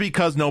problems, mostly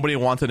because nobody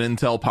wanted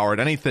Intel-powered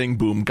anything.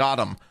 Boom, got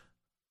them.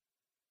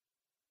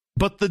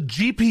 But the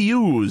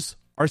GPUs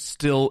are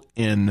still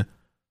in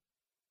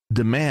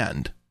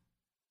demand.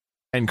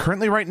 And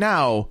currently right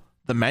now,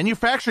 the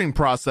manufacturing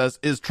process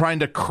is trying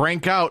to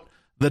crank out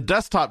the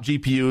desktop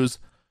GPUs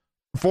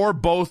for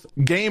both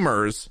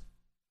gamers,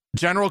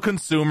 general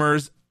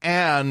consumers,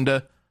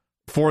 and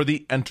for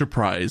the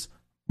enterprise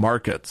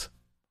market.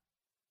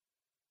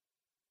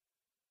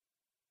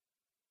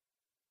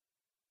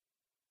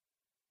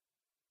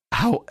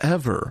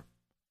 However,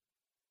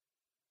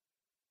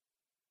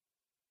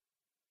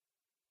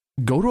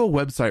 go to a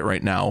website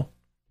right now,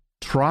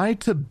 try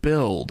to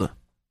build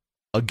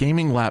a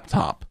gaming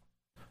laptop.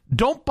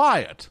 Don't buy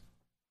it.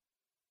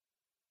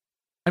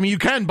 I mean, you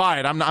can buy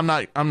it. I'm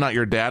not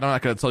your dad. I'm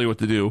not going to tell you what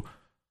to do.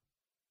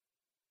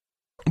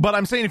 But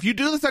I'm saying, if you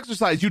do this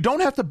exercise, you don't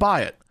have to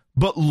buy it.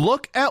 But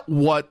look at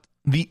what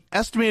the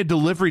estimated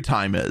delivery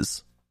time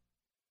is.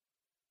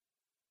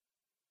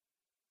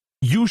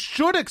 You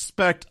should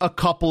expect a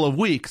couple of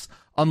weeks,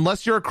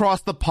 unless you're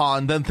across the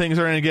pond. Then things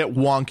are going to get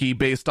wonky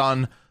based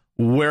on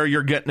where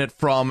you're getting it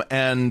from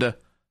and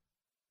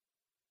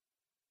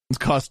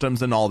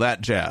customs and all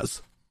that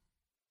jazz.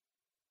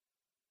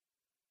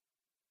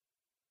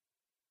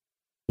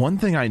 One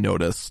thing I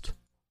noticed,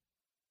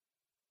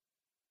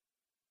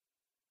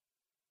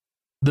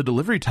 the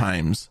delivery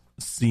times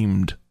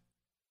seemed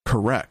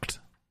correct.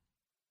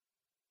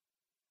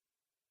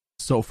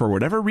 So for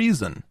whatever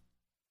reason,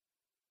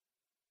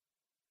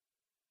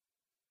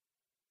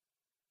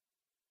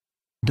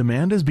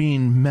 demand is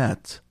being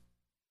met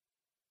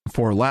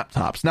for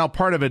laptops. Now,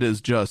 part of it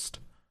is just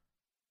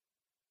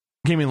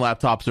gaming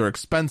laptops are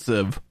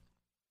expensive,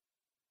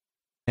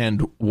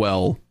 and,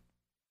 well,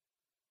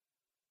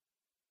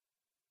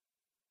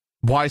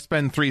 why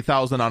spend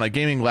 $3,000 on a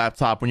gaming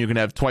laptop when you can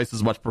have twice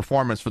as much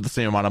performance for the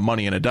same amount of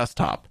money in a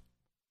desktop?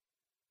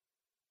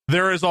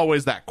 There is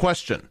always that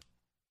question.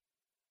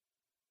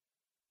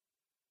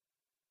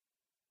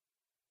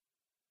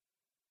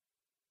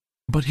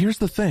 But here's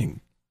the thing.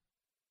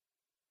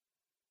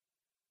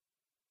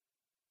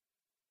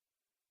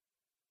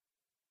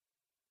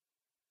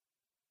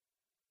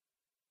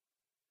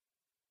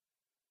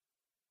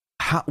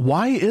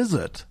 Why is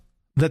it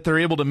that they're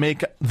able to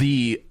make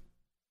the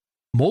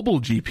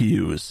mobile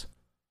GPUs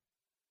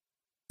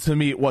to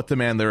meet what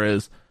demand there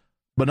is,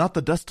 but not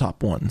the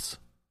desktop ones?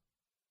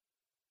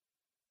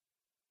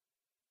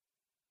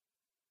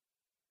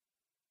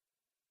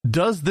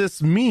 Does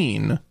this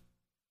mean...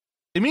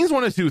 It means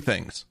one of two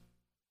things.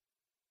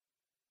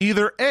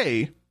 Either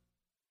A,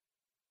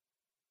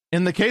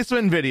 in the case of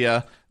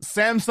NVIDIA,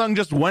 Samsung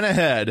just went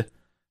ahead,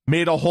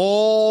 made a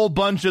whole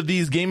bunch of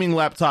these gaming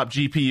laptop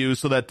GPUs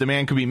so that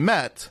demand could be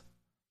met,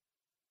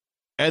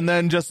 and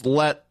then just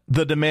let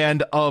the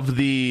demand of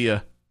the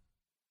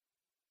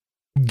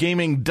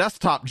gaming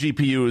desktop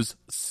GPUs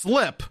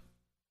slip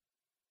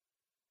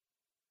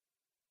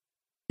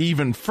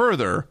even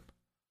further.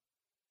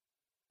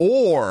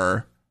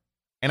 Or,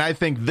 and I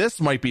think this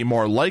might be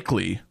more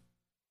likely,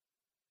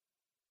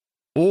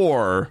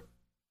 or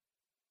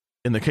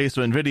in the case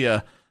of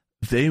NVIDIA,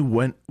 they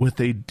went with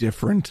a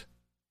different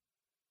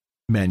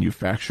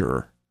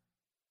manufacturer.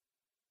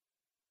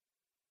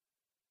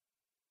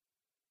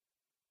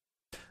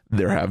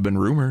 There have been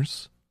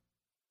rumors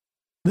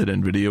that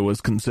NVIDIA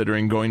was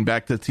considering going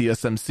back to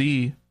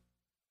TSMC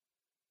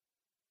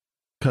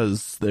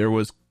because there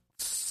was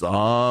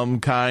some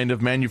kind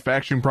of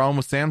manufacturing problem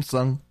with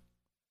Samsung.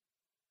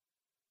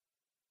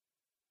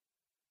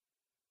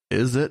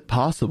 Is it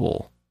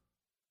possible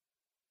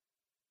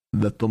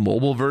that the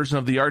mobile version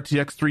of the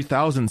RTX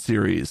 3000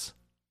 series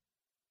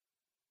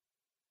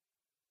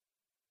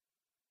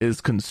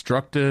is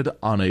constructed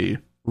on a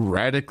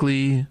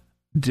radically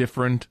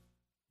different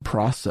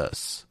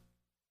process?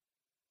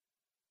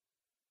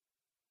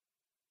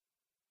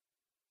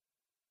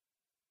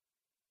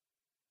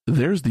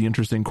 There's the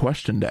interesting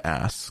question to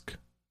ask.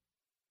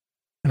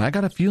 And I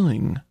got a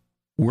feeling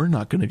we're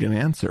not going to get an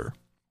answer.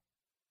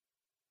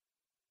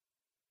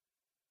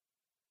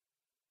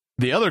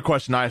 The other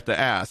question I have to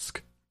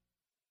ask: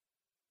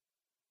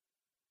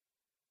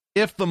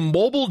 if the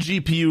mobile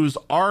GPUs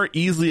are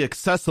easily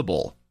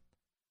accessible,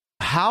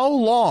 how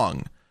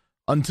long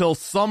until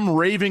some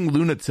raving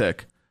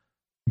lunatic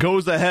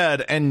goes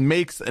ahead and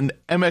makes an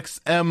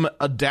MXM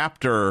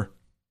adapter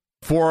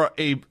for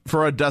a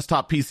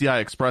desktop PCI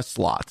Express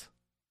slot.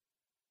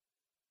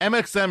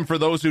 MXM, for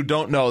those who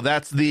don't know,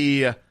 that's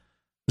the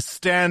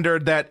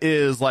standard that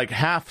is like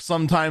half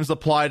sometimes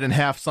applied and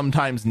half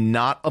sometimes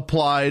not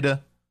applied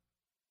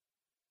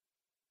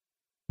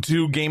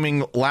to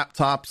gaming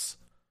laptops,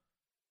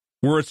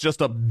 where it's just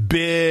a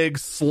big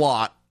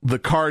slot. The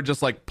card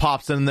just like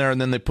pops in there and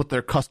then they put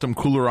their custom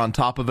cooler on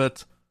top of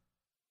it.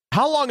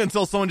 How long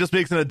until someone just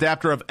makes an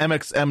adapter of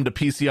MXM to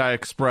PCI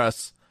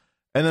Express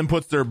and then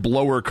puts their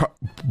blower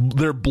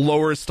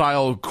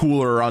style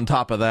cooler on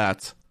top of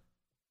that?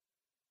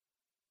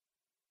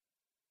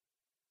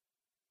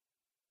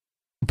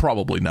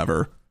 Probably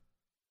never.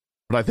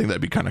 But I think that'd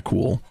be kind of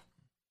cool.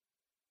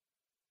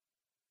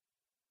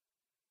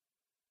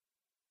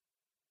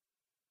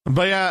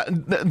 But yeah,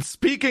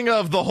 speaking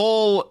of the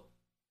whole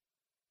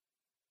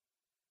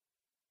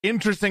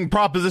interesting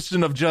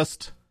proposition of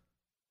just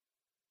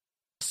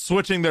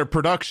switching their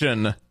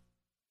production,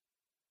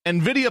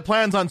 NVIDIA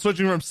plans on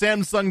switching from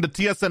Samsung to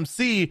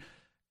TSMC.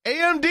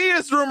 AMD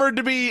is rumored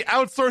to be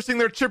outsourcing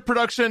their chip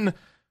production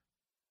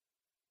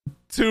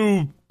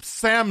to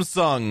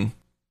Samsung.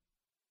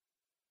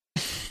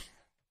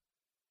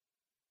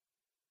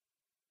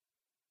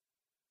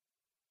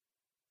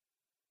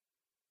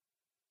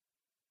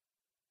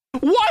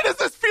 Why does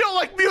this feel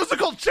like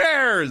musical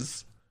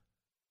chairs?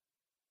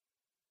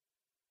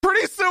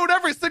 Pretty soon,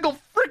 every single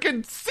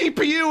freaking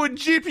CPU and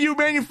GPU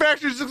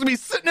manufacturer is just going to be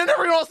sitting in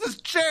everyone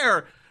else's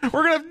chair. We're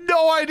going to have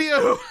no idea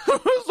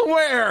who's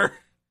where.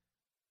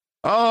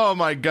 Oh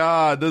my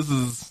God, this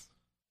is...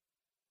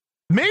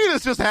 Maybe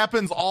this just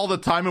happens all the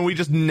time and we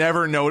just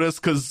never notice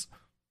because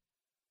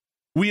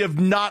we have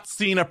not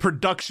seen a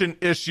production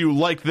issue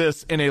like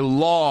this in a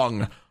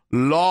long,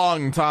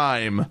 long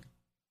time.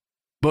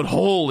 But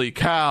holy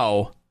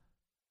cow.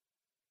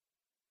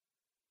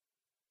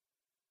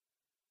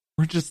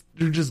 We're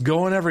just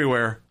going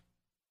everywhere.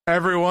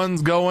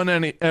 Everyone's going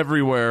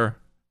everywhere.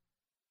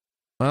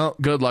 Well,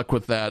 good luck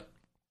with that.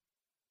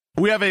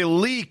 We have a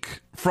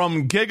leak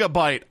from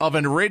Gigabyte of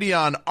an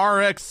Radeon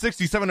RX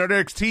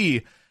 6700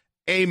 XT,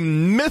 a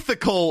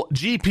mythical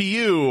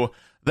GPU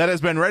that has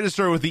been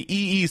registered with the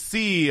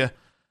EEC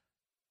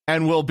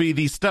and will be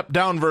the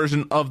step-down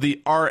version of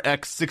the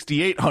RX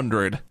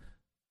 6800.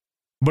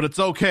 But it's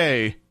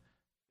okay.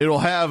 It'll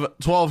have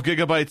 12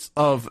 gigabytes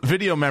of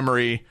video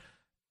memory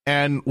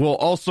and will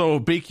also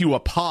bake you a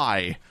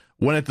pie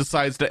when it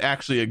decides to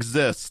actually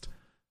exist.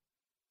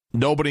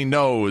 Nobody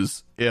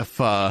knows if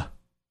they'll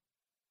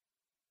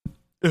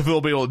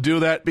be able to do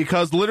that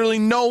because literally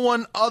no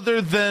one other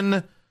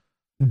than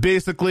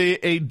basically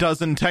a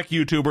dozen tech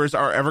YouTubers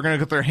are ever going to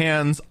get their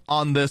hands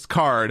on this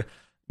card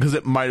because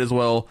it might as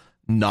well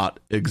not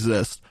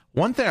exist.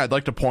 One thing I'd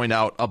like to point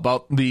out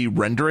about the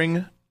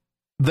rendering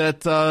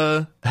that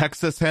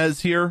Hexus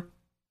has here.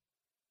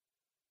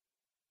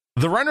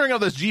 The rendering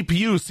of this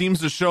GPU seems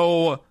to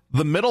show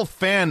the middle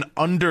fan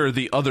under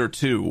the other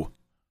two.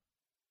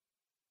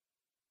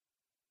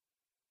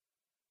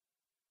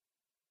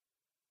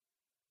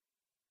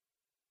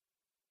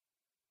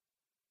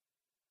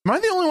 Am I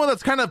the only one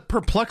that's kind of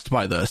perplexed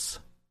by this?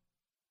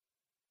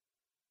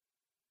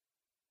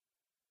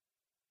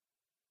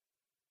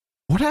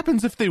 What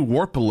happens if they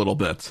warp a little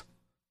bit?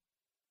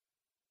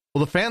 Will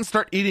the fans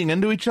start eating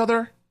into each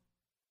other?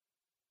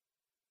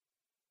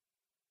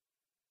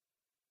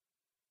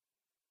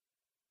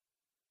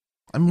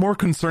 I'm more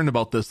concerned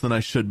about this than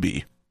I should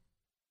be.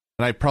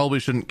 And I probably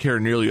shouldn't care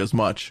nearly as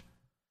much.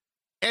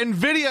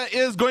 NVIDIA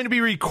is going to be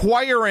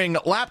requiring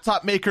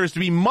laptop makers to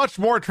be much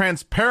more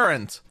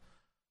transparent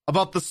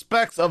about the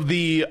specs of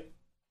the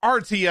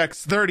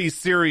RTX 30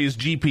 series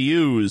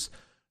GPUs,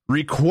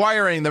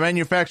 requiring the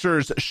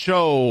manufacturers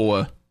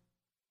show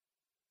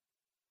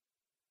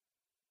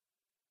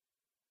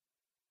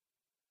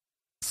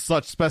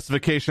such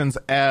specifications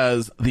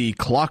as the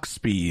clock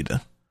speed,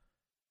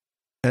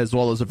 as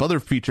well as if other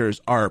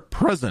features are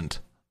present,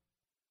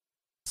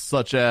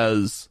 such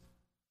as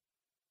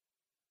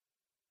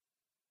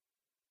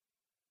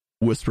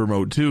Whisper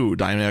Mode 2,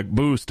 Dynamic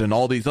Boost, and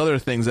all these other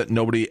things that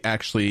nobody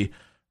actually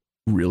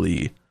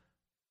really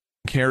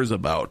cares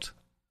about.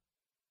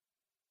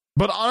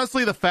 But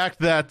honestly, the fact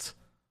that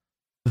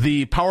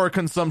the power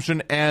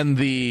consumption and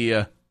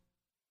the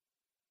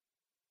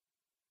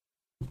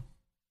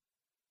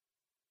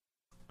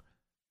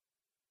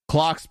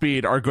clock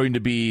speed are going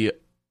to be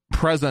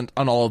present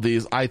on all of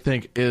these, I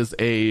think is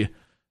a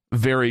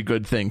very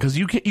good thing, because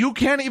you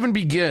can't even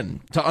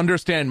begin to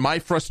understand my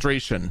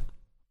frustration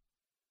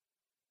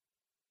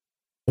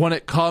when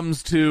it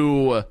comes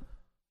to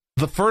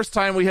the first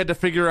time we had to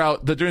figure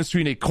out the difference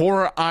between a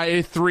Core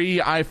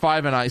i3, i5,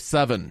 and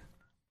i7.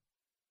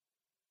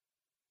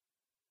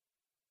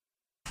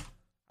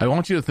 I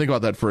want you to think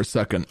about that for a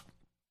second.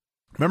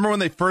 Remember when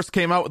they first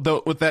came out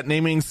with that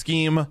naming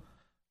scheme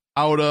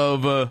out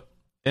of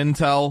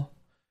Intel?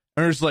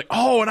 And it's like,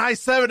 oh, an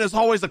i7 is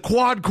always a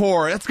quad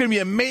core. That's going to be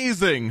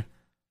amazing.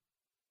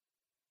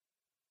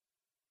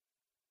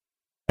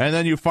 and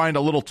then you find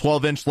a little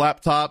 12-inch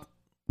laptop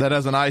that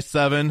has an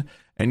i7,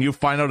 and you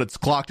find out it's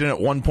clocked in at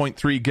 1.3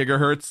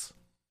 gigahertz.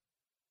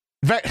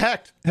 In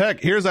fact,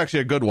 heck, here's actually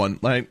a good one.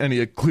 I need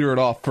to clear it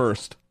off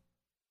first.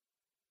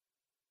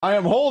 I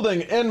am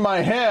holding in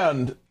my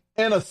hand,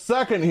 in a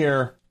second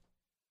here,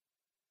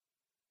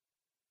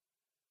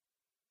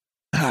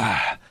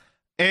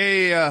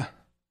 a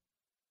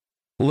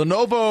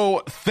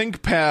Lenovo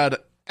ThinkPad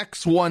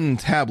X1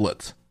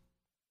 tablet.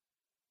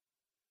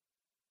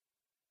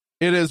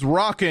 It is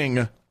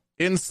rocking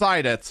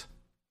inside it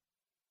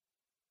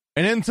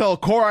an Intel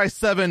Core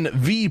i7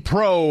 V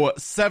Pro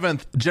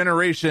 7th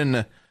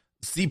generation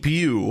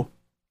CPU.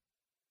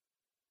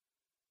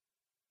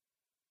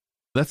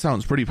 That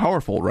sounds pretty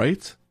powerful,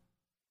 right?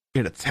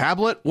 In a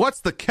tablet? What's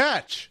the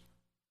catch?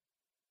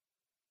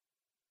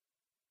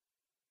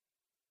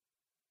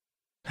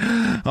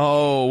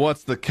 Oh,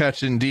 what's the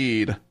catch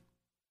indeed?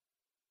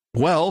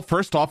 Well,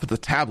 first off, it's a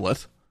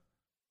tablet.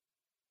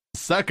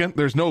 Second,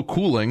 there's no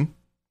cooling.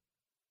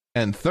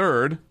 And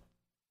third,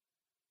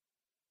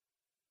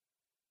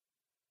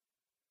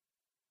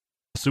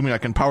 assuming I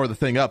can power the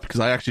thing up, because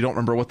I actually don't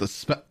remember what the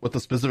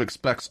specific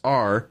specs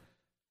are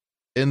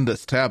in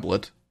this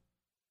tablet.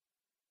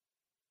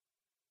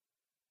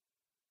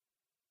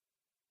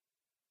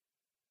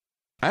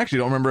 I actually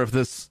don't remember if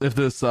this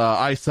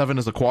i7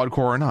 is a quad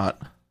core or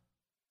not.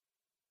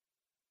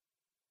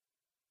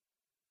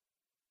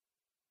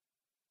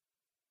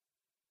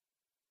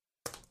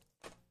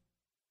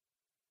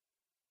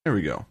 There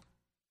we go.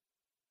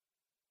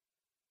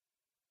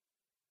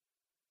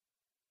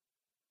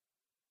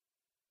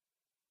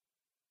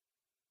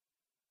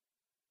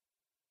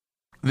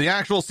 The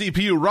actual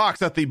CPU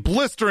rocks at the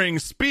blistering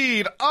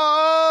speed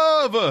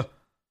of 1.3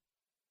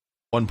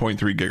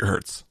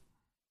 gigahertz.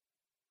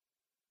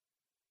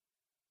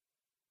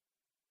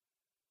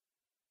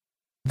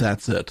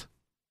 That's it.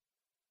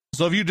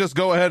 So if you just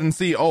go ahead and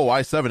see, oh,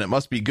 i7, it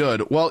must be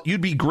good. Well,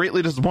 you'd be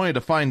greatly disappointed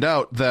to find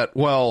out that,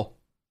 well,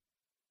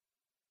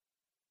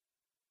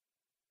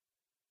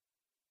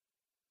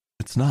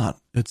 it's not.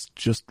 It's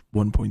just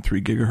 1.3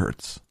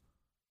 gigahertz.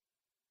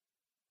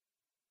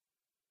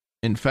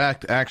 In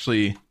fact,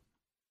 actually,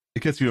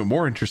 it gets even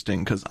more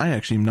interesting because I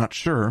actually am not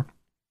sure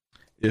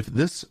if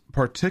this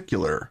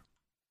particular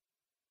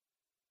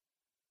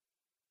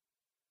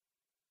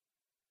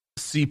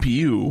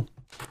CPU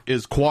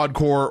is quad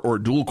core or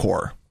dual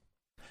core.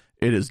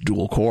 It is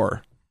dual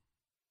core.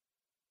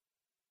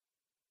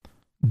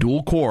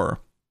 Dual core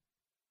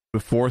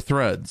with 4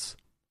 threads.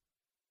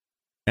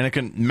 And it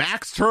can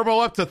max turbo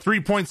up to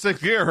 3.6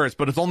 gigahertz,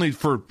 but it's only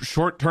for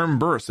short-term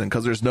bursts. And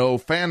because there's no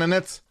fan in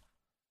it,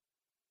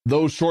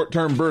 those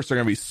short-term bursts are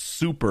going to be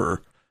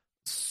super,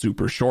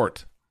 super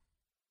short.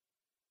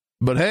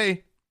 But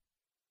hey,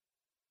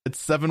 it's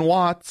 7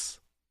 watts.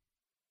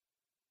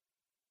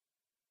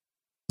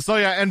 So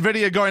yeah,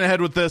 NVIDIA going ahead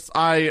with this,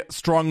 I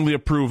strongly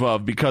approve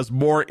of, because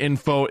more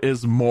info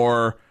is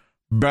more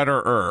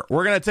better.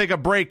 We're going to take a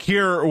break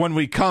here. When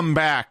we come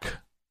back,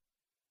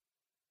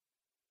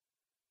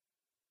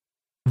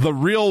 the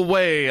real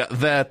way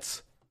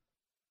that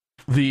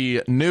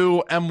the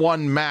new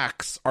M1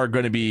 Max are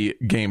going to be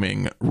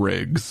gaming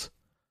rigs.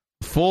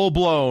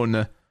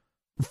 Full-blown,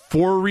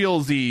 for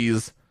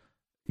realsies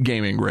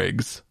gaming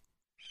rigs.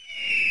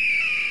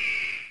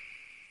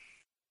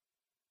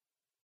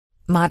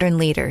 Modern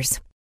leaders.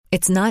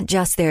 It's not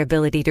just their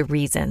ability to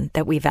reason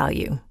that we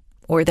value,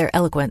 or their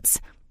eloquence.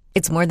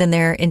 It's more than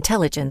their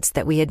intelligence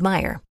that we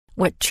admire.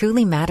 What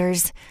truly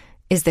matters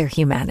is their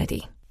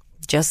humanity.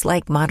 Just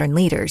like modern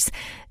leaders,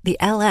 the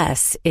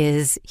LS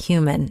is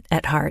human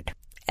at heart.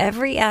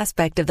 Every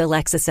aspect of the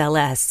Lexus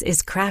LS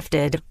is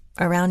crafted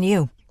around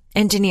you,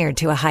 engineered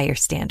to a higher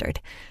standard,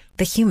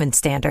 the human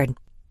standard.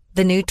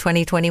 The new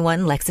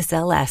 2021 Lexus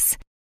LS.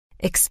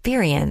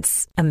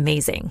 Experience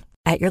amazing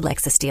at your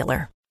Lexus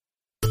dealer.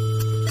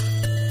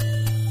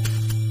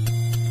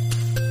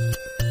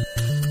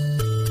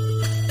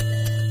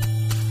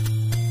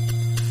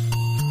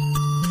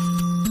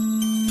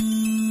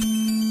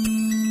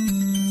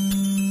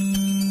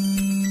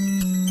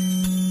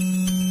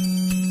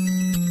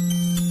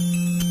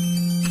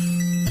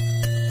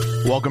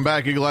 Welcome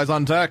back, Eagle Eyes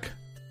on Tech.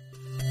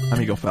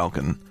 I'm Eagle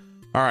Falcon.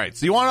 All right,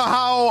 so you want to know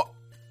how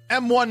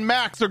M1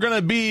 Max are going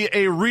to be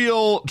a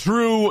real,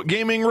 true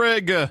gaming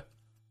rig?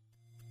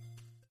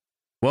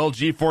 Well,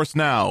 GeForce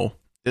Now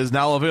is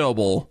now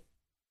available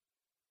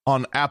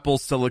on Apple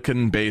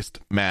Silicon-based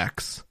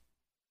Macs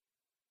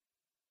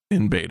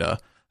in beta.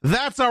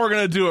 That's how we're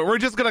going to do it. We're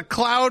just going to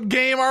cloud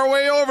game our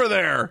way over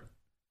there.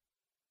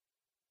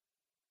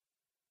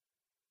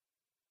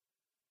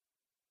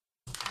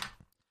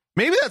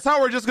 Maybe that's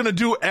how we're just going to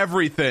do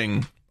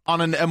everything on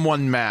an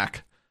M1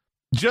 Mac.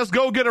 Just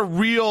go get a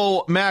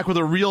real Mac with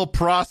a real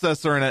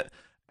processor in it,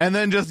 and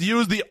then just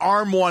use the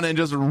ARM one and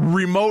just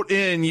remote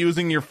in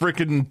using your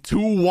freaking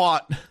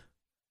 2-watt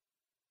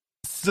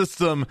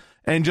system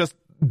and just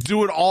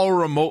do it all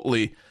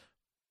remotely.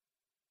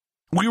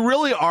 We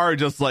really are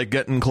just like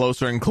getting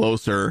closer and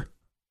closer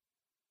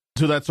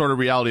to that sort of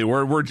reality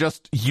where we're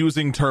just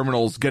using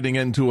terminals, getting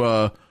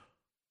into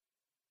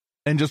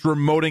and just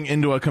remoting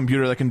into a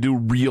computer that can do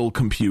real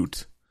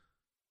compute.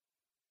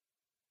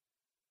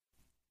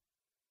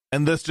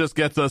 And this just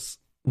gets us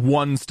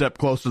one step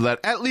closer to that,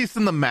 at least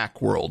in the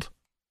Mac world.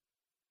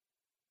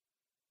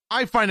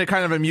 I find it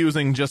kind of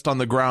amusing just on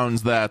the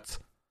grounds that,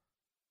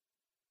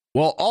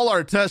 well, all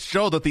our tests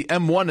show that the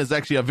M1 is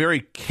actually a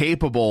very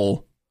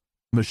capable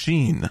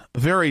machine,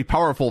 very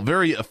powerful,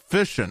 very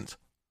efficient.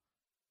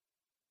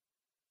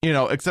 You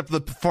know, except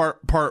the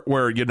part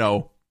where, you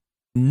know,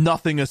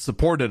 nothing is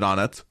supported on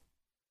it.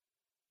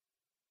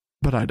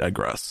 But I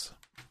digress.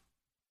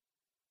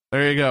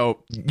 There you go.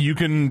 You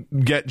can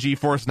get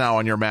GeForce Now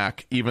on your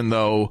Mac, even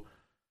though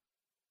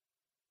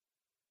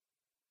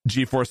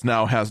GeForce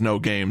Now has no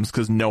games,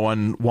 because no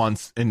one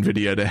wants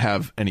NVIDIA to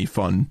have any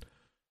fun.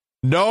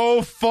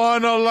 No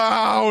fun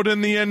allowed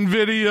in the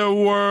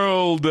NVIDIA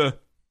world.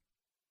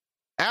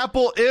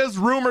 Apple is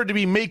rumored to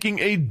be making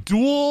a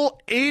dual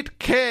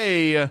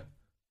 8K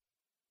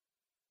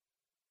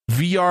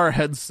VR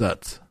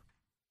headset.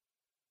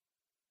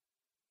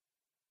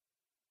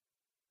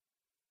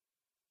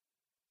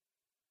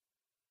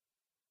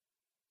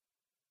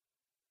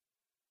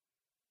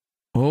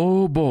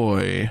 Oh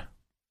boy.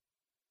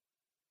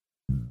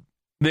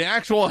 The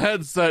actual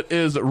headset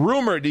is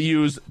rumored to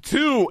use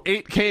two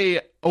 8K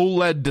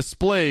OLED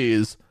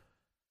displays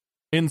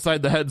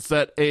inside the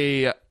headset,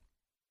 a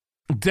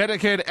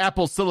dedicated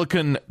Apple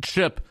Silicon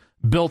chip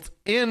built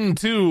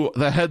into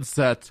the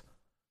headset.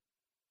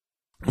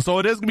 So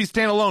it is going to be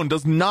standalone,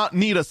 does not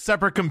need a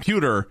separate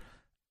computer,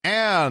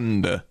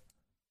 and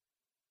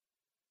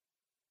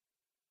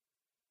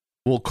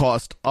will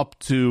cost up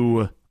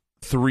to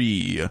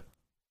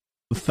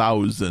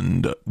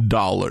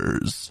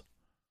 $3,000.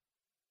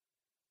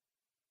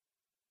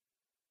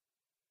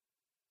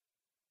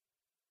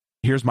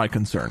 Here's my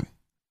concern.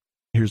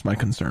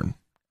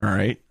 All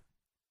right.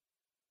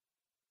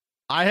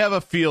 I have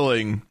a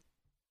feeling,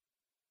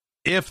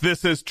 if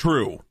this is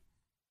true,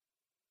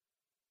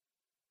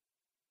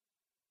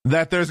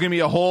 that there's going to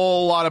be a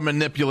whole lot of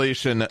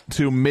manipulation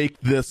to make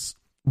this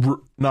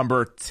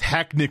number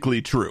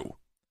technically true.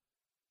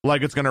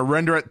 Like it's going to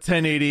render at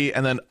 1080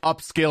 and then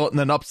upscale it and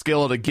then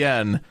upscale it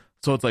again.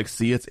 So it's like,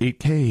 see, it's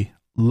 8K.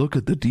 Look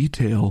at the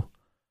detail.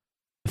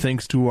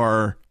 Thanks to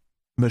our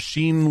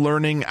machine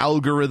learning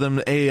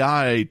algorithm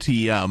AI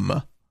TM-ness.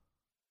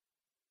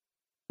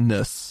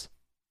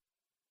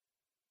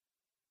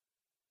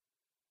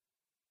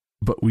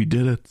 But we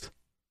did it.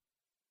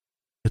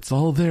 It's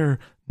all there.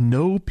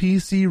 No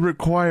PC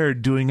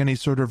required doing any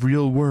sort of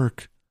real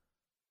work.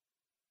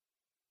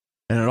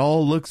 And it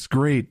all looks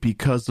great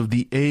because of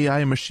the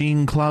AI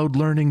machine cloud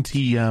learning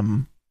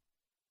TM.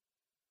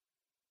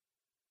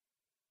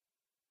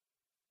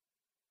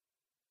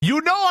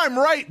 You know I'm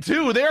right,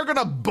 too. They're going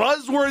to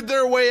buzzword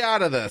their way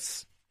out of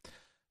this.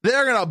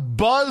 They're going to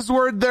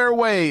buzzword their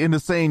way into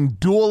saying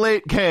dual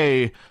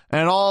 8K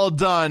and all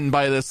done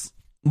by this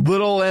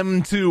little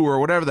M2 or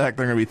whatever the heck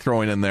they're going to be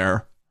throwing in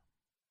there.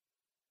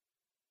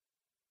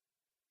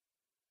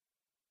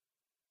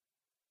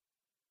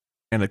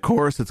 And of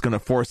course, it's going to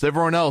force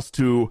everyone else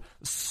to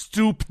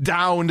stoop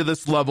down to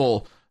this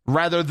level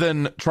rather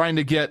than trying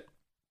to get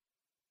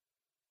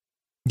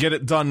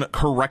it done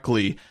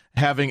correctly,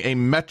 having a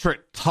metric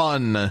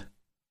ton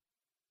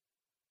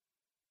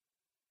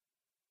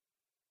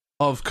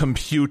of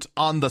compute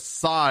on the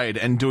side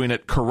and doing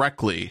it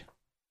correctly.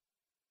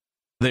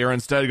 They are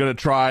instead going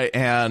to try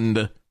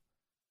and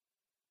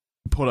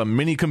put a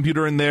mini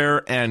computer in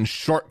there and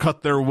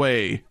shortcut their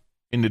way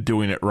into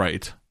doing it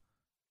right.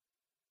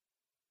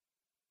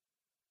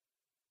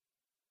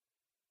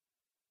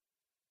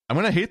 I'm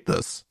going to hate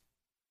this.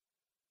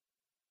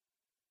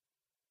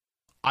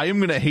 I am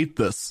going to hate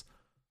this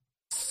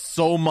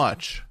so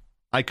much.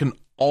 I can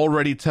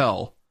already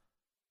tell.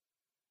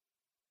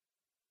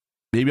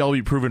 Maybe I'll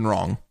be proven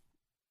wrong.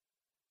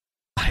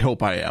 I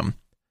hope I am.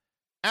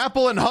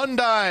 Apple and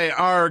Hyundai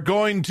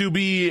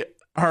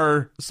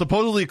are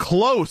supposedly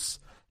close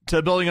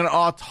to building an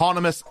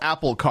autonomous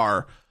Apple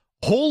car.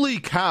 Holy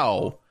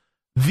cow.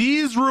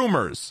 These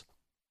rumors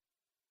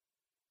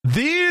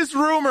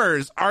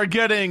are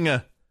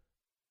getting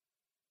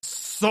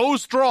so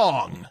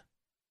strong.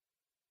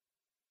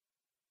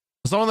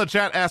 Someone in the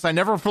chat asked, I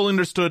never fully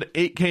understood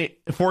 4K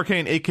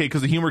and 8K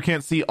because the humor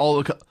can't see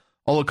all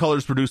the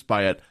colors produced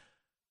by it.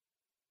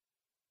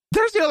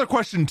 There's the other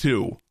question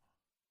too.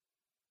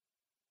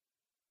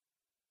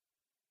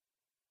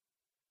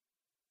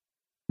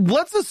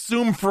 Let's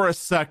assume for a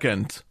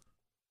second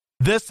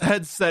this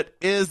headset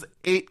is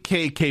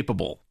 8K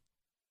capable.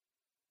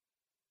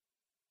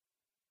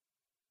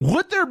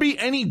 Would there be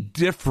any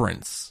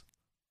difference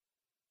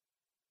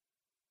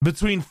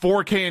between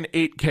 4K and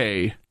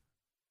 8K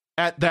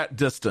at that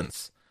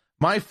distance?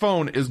 My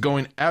phone is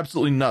going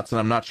absolutely nuts, and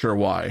I'm not sure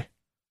why.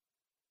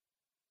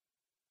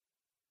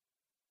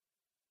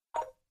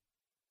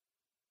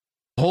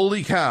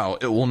 Holy cow,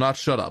 it will not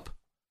shut up.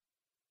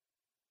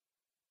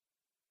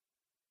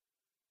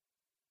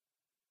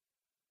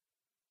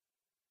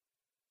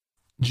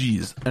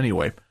 Jeez.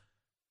 Anyway,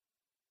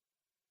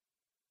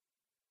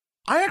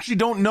 I actually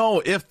don't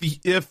know if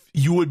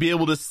you would be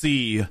able to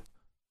see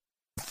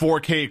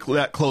 4K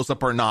that close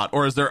up or not,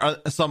 or is there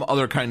some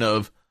other kind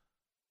of,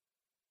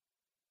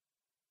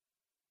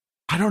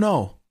 I don't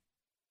know.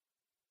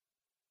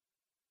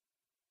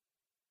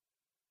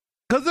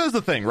 Because there's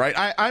the thing, right?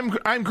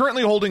 I'm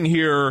currently holding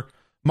here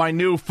my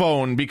new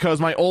phone because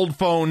my old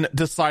phone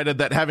decided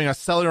that having a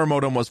cellular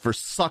modem was for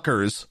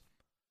suckers.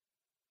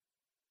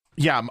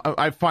 Yeah,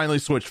 I finally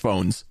switched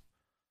phones.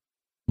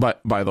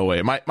 But by the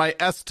way, my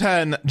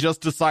S10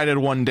 just decided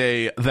one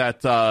day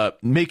that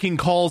making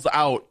calls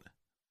out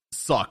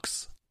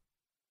sucks.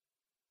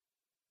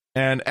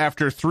 And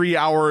after 3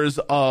 hours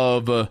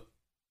of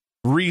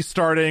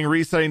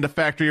resetting to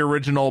factory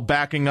original,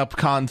 backing up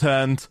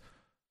content,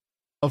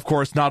 of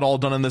course, not all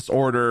done in this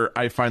order,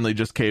 I finally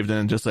just caved in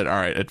and just said, all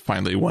right, it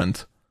finally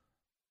went.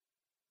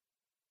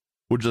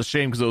 Which is a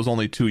shame because it was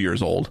only 2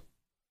 years old.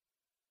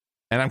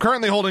 And I'm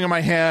currently holding in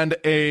my hand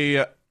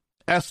a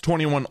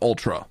S21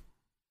 Ultra.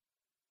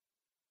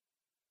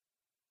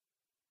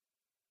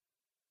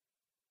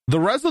 The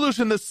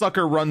resolution this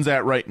sucker runs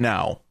at right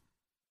now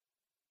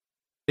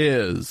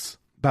is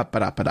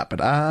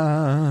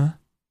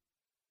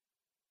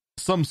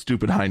some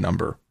stupid high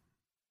number.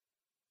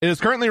 It is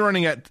currently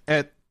running at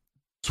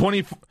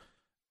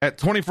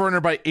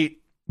 2400 by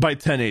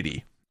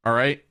 1080. All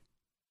right.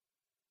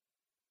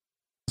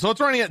 So it's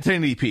running at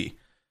 1080p.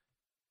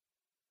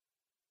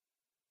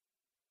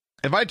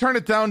 If I turn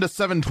it down to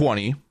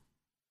 720,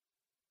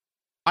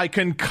 I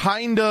can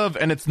kind of,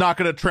 and it's not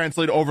going to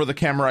translate over the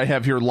camera I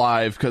have here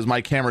live because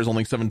my camera is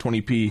only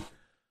 720p,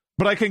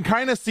 but I can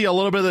kind of see a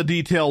little bit of the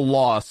detail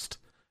lost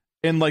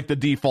in like the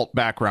default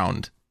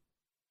background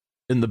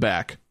in the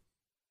back.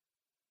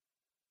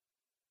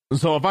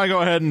 So if I go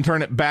ahead and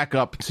turn it back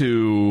up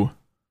to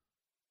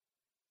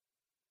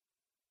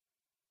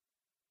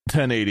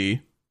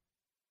 1080,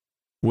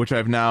 which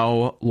I've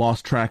now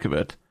lost track of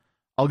it,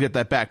 I'll get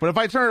that back. But if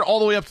I turn it all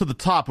the way up to the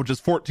top, which is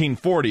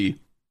 1440,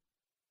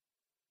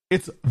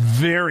 it's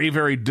very,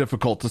 very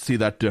difficult to see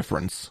that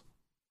difference.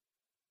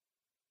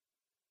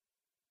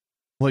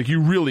 Like, you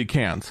really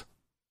can't.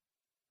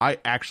 I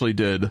actually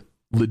did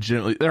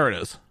legitimately. There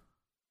it is.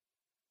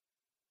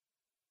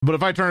 But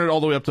if I turn it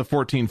all the way up to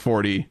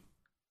 1440,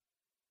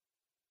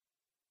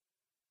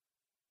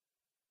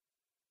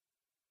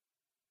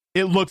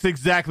 it looks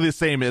exactly the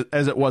same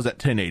as it was at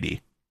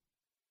 1080.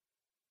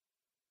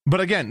 But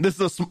again, this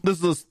is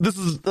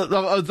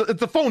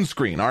it's a phone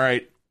screen, all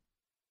right?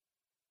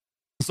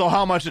 So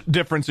how much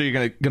difference are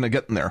you gonna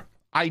get in there?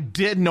 I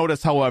did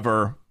notice,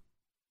 however,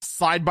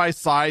 side by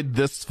side,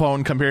 this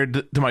phone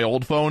compared to my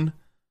old phone,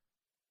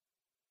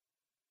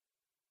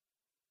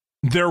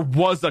 there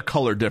was a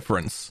color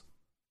difference.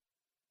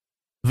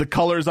 The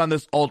colors on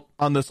this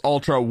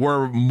Ultra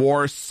were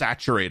more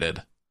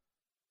saturated,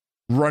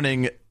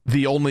 running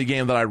the only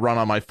game that I run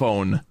on my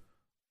phone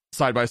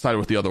side by side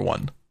with the other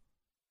one.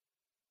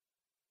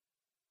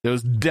 There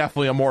was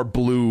definitely a more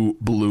blue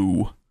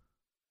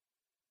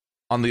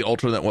on the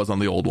Ultra than it was on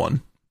the old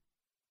one.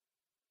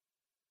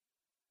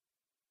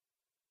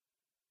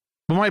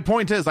 But my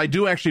point is, I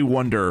do actually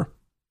wonder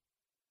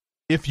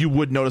if you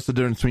would notice the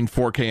difference between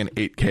 4K and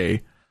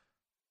 8K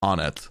on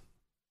it.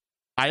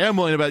 I am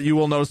willing to bet you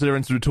will notice the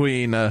difference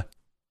between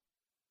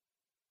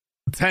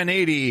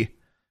 1080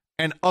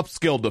 and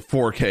upscaled to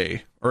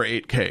 4K or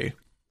 8K.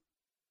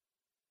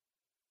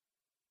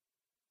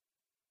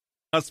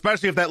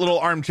 Especially if that little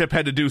ARM chip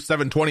had to do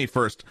 720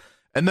 first,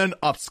 and then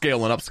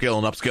upscale and upscale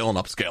and upscale and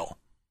upscale.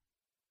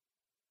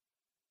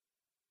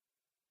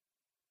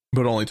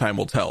 But only time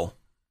will tell.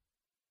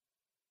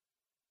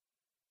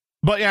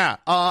 But yeah,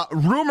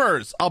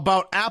 rumors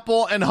about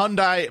Apple and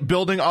Hyundai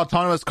building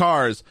autonomous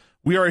cars.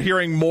 We are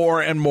hearing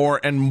more and more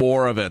and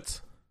more of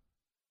it.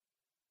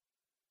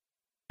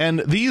 And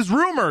these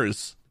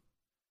rumors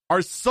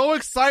are so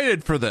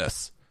excited for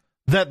this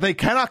that they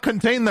cannot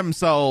contain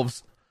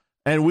themselves.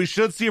 And we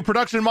should see a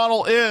production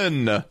model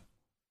in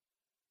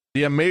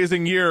the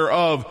amazing year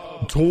of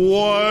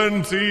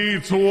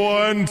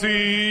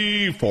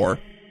 2024.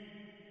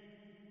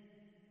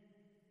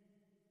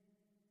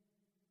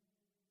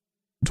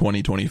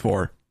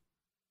 2024.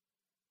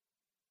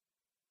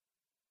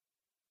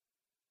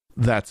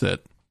 That's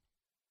it.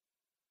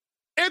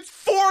 It's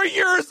 4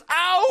 years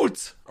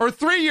out! Or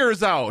 3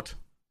 years out!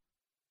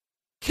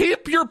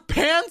 Keep your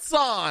pants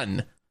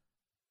on!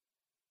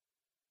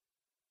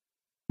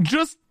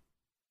 Just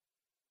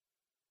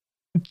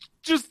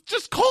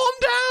calm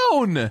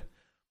down.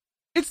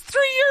 It's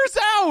 3 years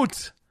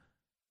out.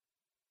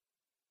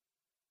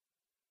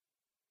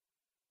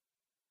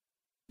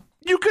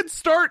 You could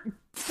start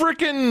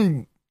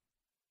freaking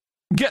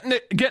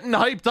getting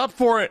hyped up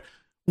for it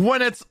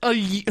when it's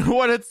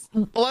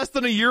less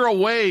than a year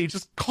away.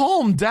 Just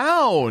calm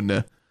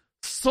down.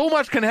 So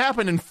much can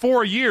happen in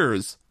 4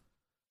 years.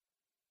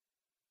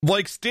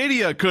 Like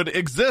Stadia could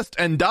exist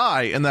and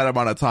die in that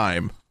amount of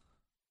time.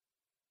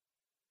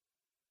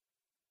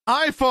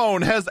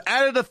 iPhone has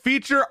added a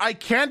feature I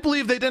can't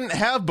believe they didn't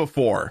have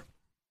before.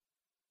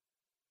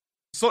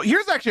 So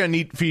here's actually a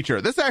neat feature.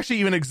 This actually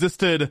even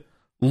existed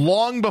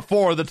long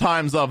before the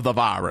times of the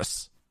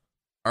virus.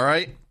 All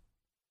right.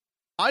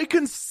 I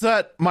can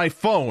set my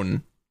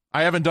phone.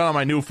 I haven't done on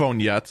my new phone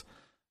yet,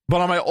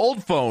 but on my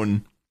old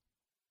phone,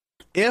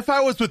 if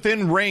I was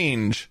within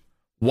range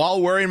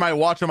while wearing my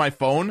watch on my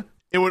phone,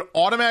 it would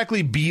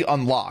automatically be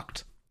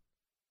unlocked.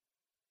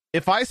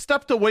 If I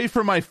stepped away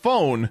from my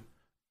phone,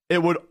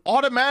 it would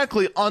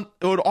automatically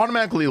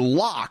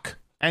lock,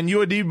 and you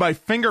would need my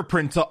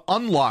fingerprint to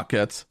unlock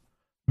it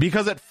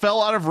because it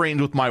fell out of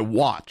range with my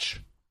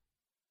watch.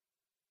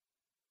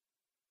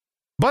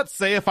 But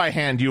say if I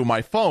hand you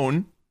my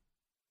phone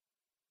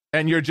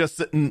and you're just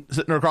sitting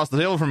across the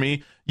table from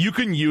me, you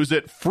can use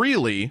it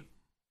freely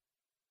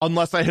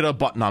unless I hit a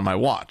button on my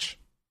watch.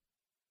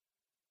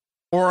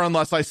 Or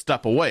unless I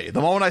step away. The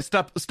moment I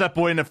step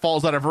away and it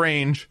falls out of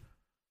range,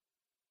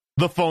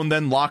 the phone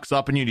then locks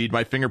up and you need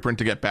my fingerprint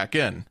to get back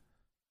in.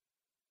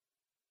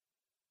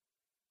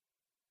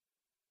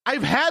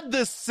 I've had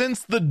this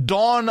since the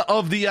dawn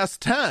of the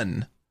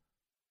S10.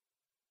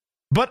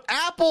 But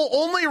Apple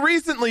only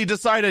recently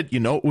decided, you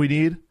know what we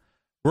need?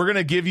 We're going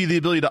to give you the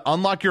ability to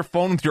unlock your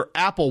phone with your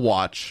Apple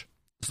Watch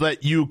so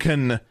you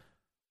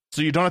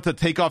don't have to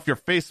take off your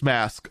face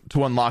mask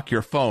to unlock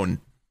your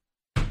phone.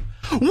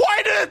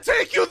 Why did it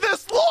take you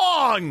this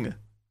long?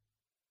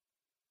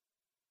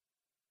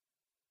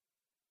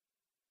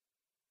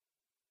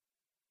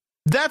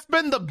 That's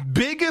been the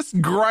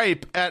biggest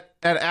gripe at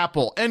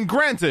Apple. And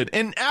granted,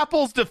 in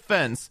Apple's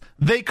defense,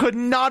 they could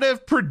not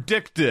have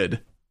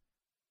predicted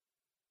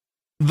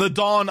the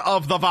dawn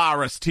of the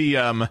virus,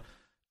 TM,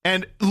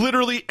 and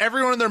literally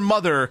everyone and their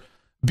mother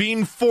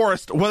being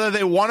forced, whether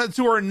they wanted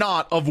to or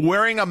not, of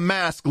wearing a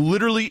mask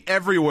literally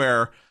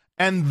everywhere,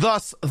 and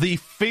thus the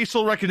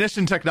facial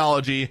recognition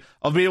technology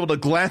of being able to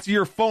glance at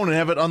your phone and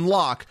have it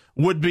unlock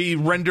would be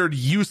rendered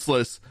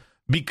useless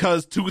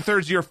because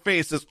 2/3 of your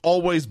face is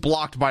always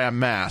blocked by a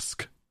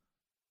mask.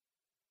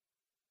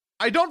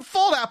 I don't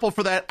fault Apple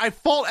for that. I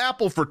fault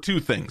Apple for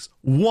two things.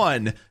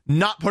 One,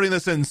 not putting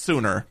this in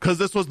sooner, because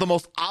this was the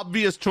most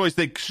obvious choice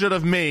they should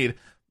have made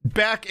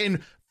back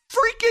in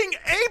freaking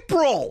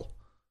April.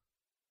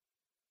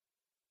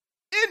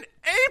 In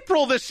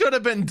April, this should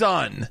have been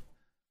done.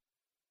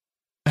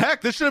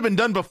 Heck, this should have been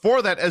done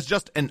before that as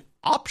just an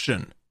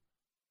option.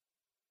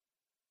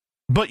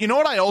 But you know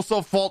what I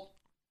also fault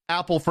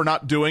Apple for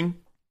not doing?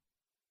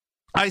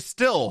 I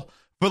still,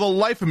 for the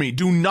life of me,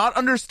 do not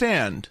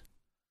understand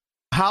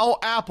how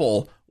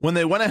Apple, when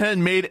they went ahead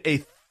and made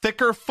a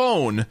thicker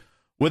phone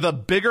with a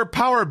bigger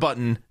power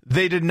button,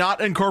 they did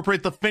not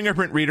incorporate the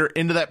fingerprint reader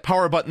into that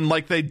power button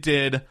like they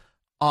did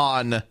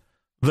on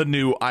the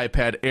new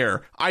iPad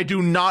Air. I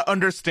do not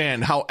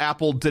understand how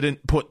Apple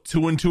didn't put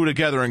two and two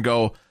together and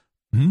go,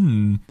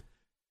 you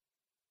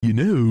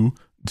know,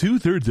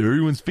 2/3 of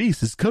everyone's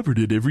face is covered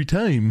at every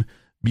time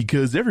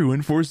because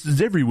everyone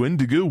forces everyone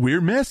to go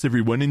wear masks,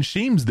 everyone, and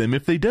shames them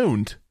if they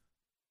don't.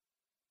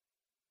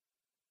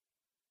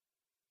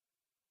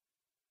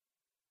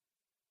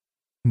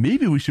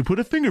 Maybe we should put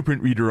a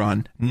fingerprint reader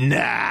on.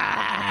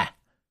 Nah.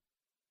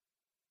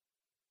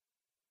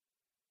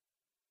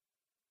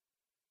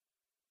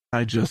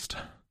 I just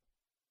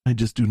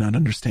do not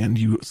understand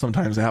you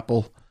sometimes,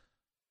 Apple.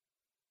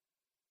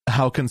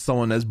 How can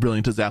someone as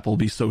brilliant as Apple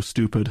be so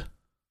stupid?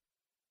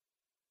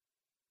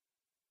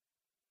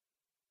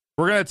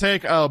 We're gonna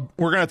take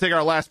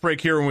our last break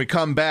here. When we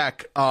come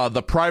back,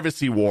 the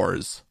privacy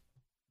wars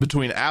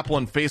between Apple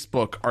and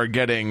Facebook are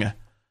getting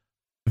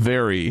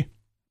very,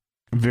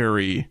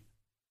 very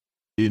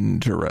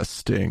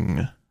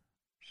interesting.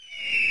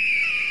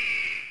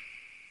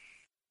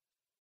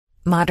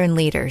 Modern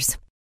leaders.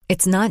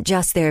 It's not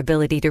just their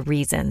ability to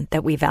reason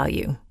that we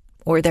value,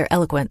 or their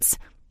eloquence.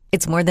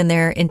 It's more than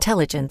their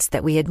intelligence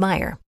that we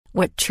admire.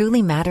 What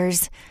truly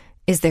matters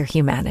is their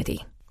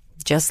humanity.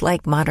 Just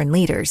like modern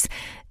leaders,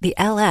 the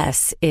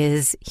LS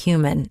is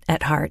human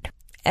at heart.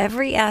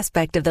 Every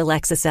aspect of the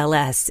Lexus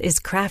LS is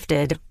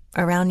crafted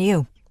around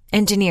you,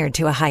 engineered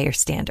to a higher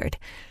standard.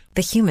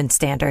 The human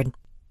standard.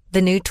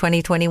 The new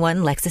 2021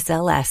 Lexus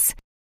LS.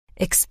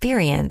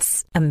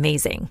 Experience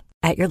amazing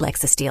at your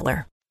Lexus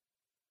dealer.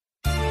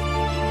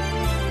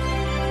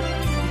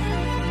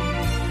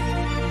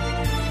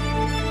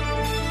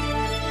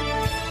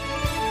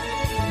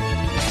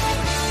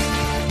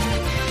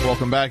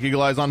 Welcome back,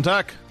 Eagle Eyes on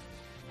Tech.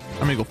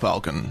 I'm Eagle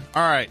Falcon.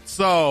 All right,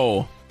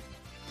 so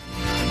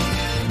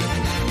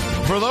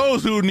for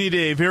those who need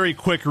a very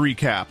quick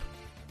recap,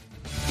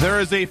 there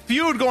is a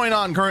feud going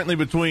on currently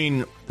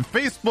between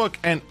Facebook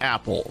and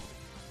Apple.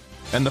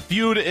 And the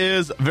feud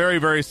is very,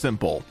 very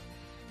simple.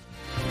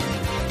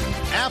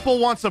 Apple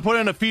wants to put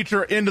in a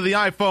feature into the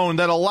iPhone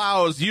that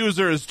allows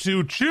users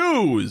to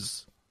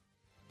choose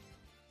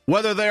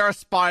whether they are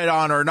spied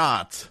on or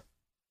not.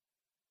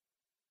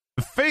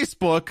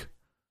 Facebook,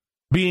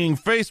 being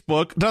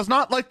Facebook, does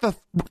not like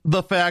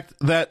the fact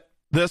that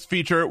this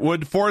feature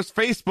would force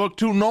Facebook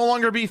to no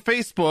longer be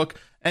Facebook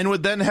and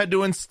would then had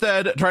to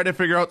instead try to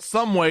figure out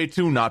some way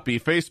to not be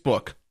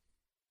Facebook.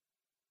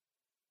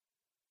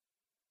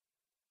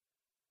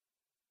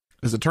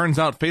 As it turns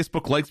out,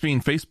 Facebook likes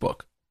being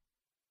Facebook.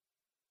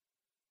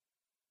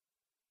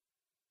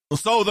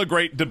 So the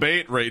great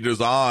debate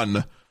rages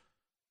on.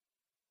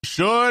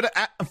 Should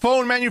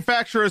phone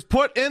manufacturers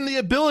put in the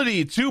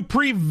ability to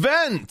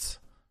prevent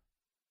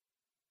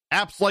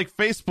apps like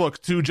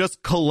Facebook to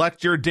just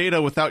collect your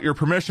data without your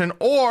permission,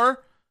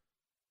 or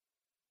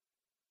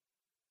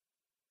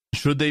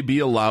should they be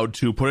allowed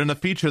to put in a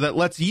feature that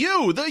lets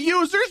you, the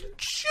users,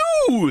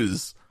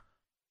 choose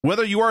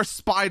whether you are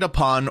spied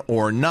upon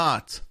or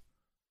not?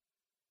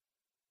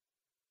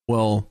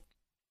 Well,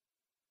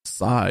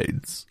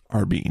 sides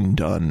are being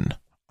done.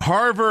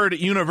 Harvard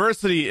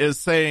University is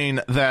saying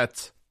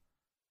that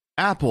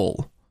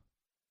Apple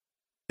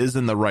is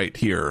in the right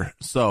here.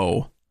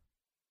 So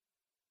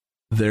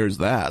there's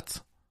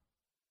that.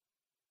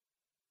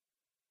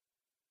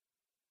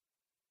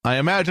 I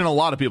imagine a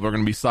lot of people are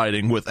going to be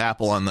siding with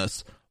Apple on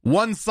this.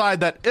 One side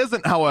that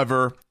isn't,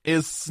 however,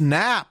 is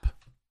Snap.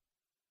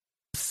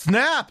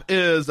 Snap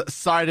is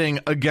siding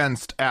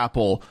against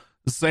Apple,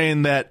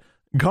 saying that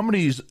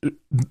companies,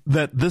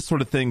 that this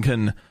sort of thing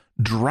can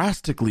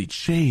drastically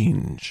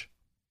change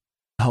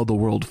how the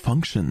world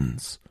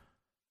functions.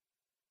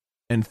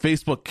 And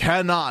Facebook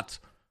cannot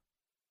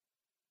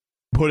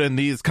put in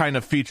these kind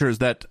of features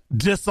that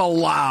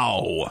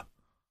disallow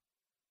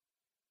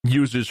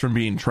users from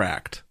being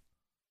tracked.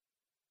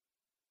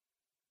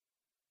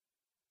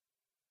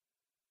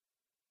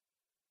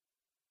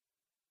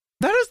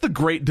 That is the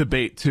great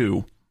debate,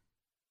 too.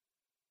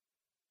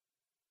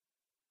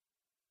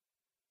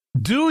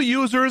 Do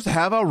users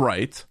have a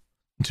right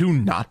to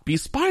not be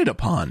spied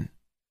upon?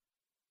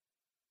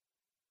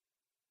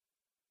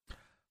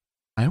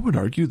 I would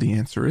argue the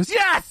answer is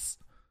yes!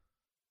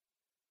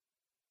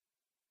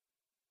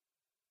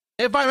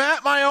 If I'm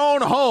at my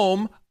own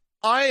home,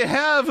 I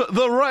have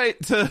the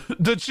right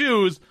to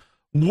choose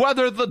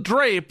whether the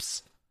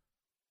drapes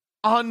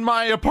on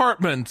my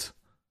apartment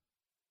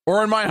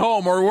or in my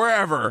home or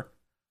wherever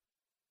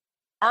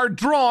are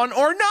drawn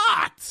or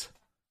not.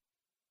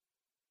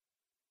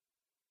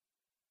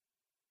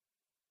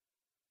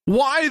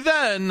 Why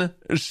then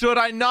should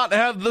I not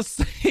have the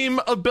same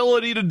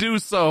ability to do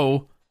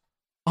so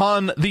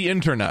on the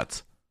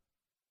internet?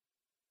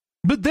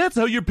 But that's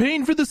how you're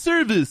paying for the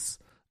service,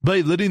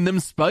 by letting them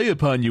spy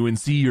upon you and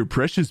see your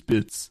precious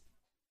bits.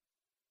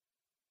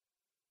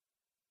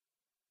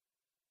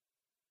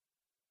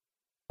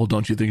 Well,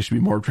 don't you think you should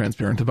be more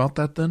transparent about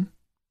that then?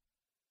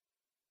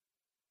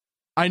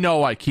 I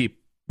know I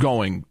keep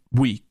going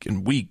week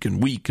and week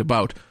and week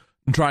about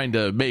trying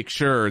to make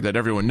sure that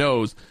everyone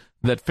knows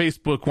that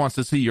Facebook wants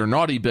to see your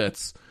naughty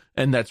bits,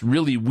 and that's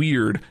really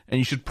weird, and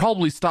you should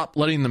probably stop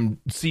letting them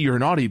see your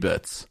naughty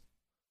bits.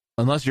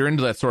 Unless you're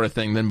into that sort of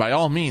thing, then by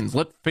all means,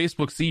 let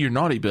Facebook see your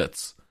naughty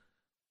bits.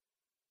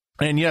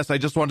 And yes, I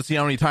just want to see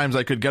how many times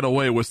I could get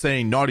away with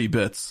saying naughty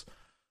bits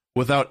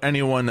without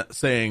anyone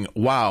saying,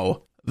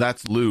 wow,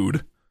 that's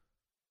lewd.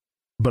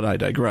 But I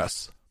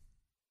digress.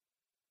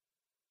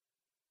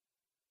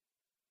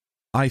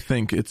 I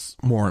think it's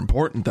more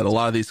important that a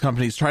lot of these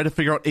companies try to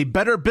figure out a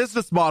better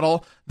business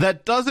model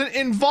that doesn't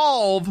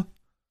involve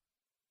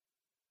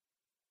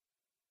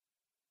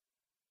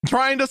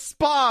trying to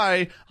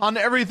spy on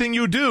everything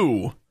you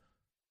do.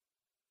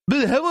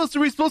 But how else are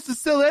we supposed to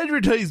sell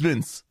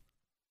advertisements?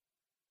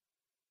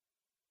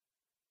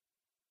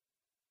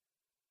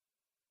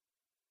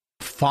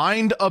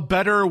 Find a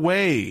better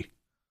way.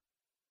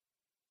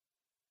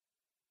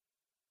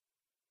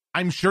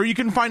 I'm sure you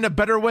can find a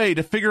better way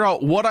to figure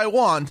out what I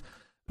want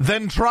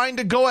than trying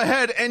to go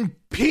ahead and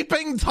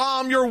peeping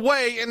Tom your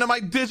way into my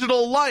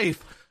digital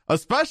life,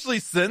 especially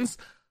since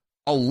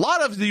a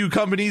lot of you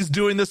companies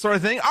doing this sort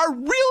of thing are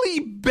really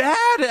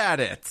bad at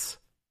it.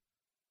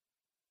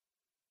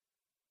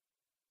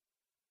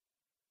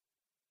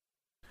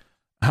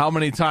 How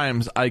many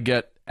times I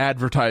get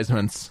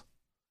advertisements?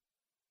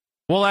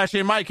 Well,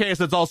 actually, in my case,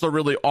 it's also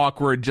really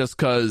awkward just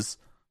because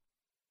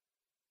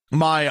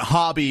my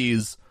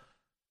hobbies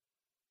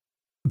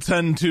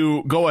tend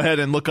to go ahead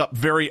and look up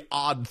very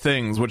odd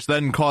things, which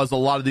then cause a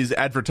lot of these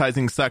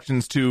advertising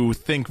sections to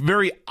think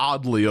very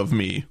oddly of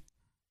me.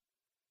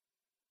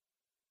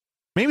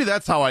 Maybe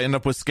that's how I end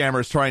up with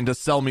scammers trying to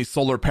sell me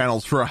solar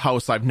panels for a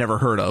house I've never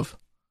heard of.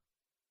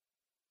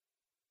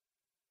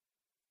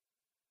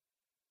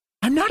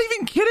 I'm not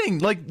even kidding.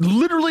 Like,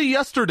 literally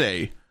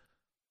yesterday,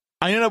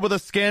 I ended up with a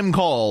scam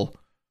call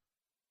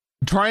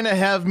trying to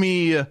have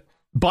me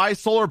buy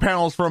solar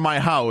panels for my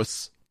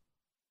house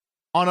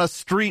on a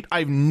street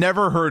I've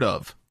never heard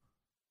of.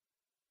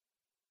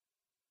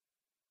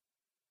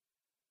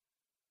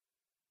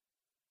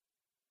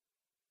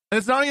 And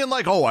it's not even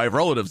like, oh, I have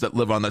relatives that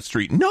live on that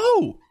street.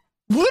 No,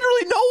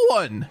 literally no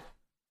one.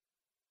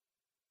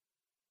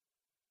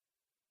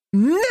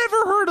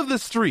 Never heard of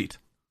this street.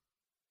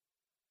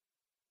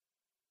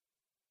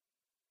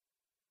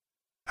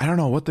 I don't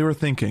know what they were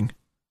thinking.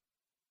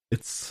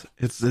 It's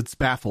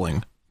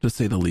baffling, to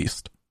say the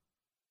least.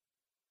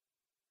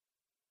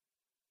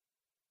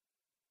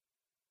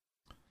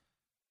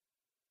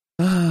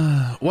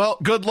 Well,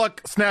 good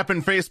luck, Snap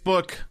and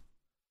Facebook.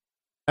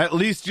 At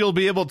least you'll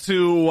be able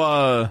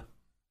to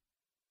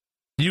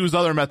use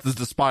other methods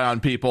to spy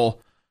on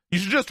people. You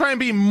should just try and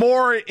be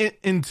more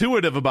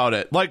intuitive about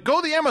it. Like,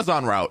 go the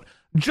Amazon route.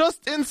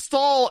 Just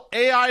install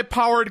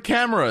AI-powered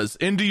cameras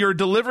into your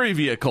delivery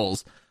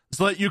vehicles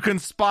so that you can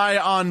spy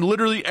on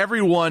literally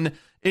everyone,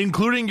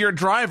 including your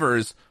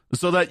drivers,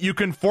 so that you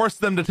can force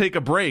them to take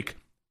a break,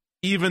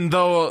 even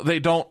though they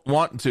don't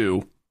want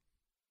to.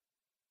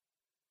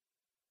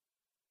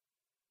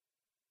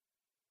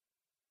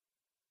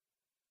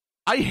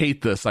 I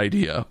hate this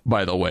idea,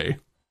 by the way.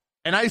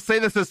 And I say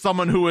this as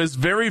someone who is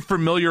very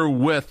familiar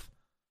with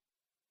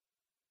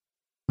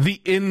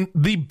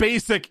the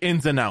basic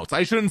ins and outs.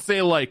 I shouldn't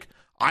say like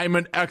I'm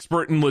an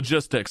expert in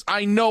logistics.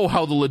 I know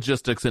how the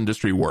logistics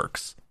industry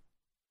works.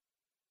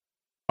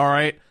 All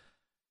right.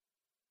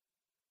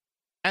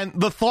 And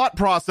the thought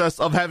process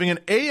of having an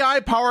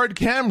AI-powered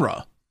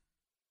camera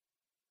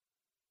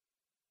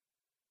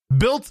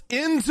built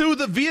into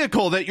the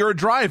vehicle that you're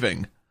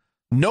driving.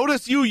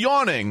 Notice you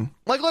yawning.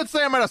 Like, let's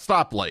say I'm at a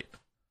stoplight.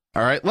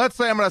 All right. Let's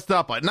say I'm at a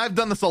stoplight. And I've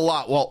done this a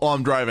lot while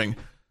I'm driving.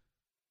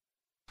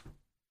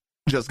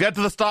 Just get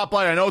to the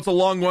stoplight. I know it's a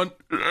long one.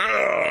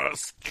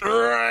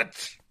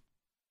 Stretch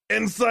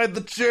inside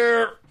the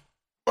chair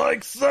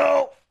like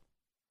so.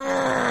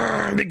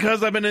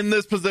 Because I've been in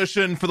this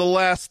position for the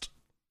last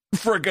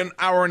friggin'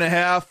 hour and a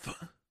half.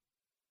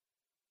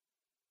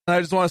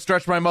 I just want to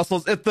stretch my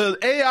muscles. If the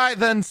AI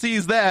then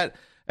sees that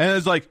and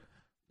is like,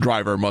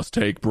 driver must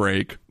take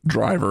break,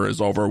 driver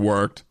is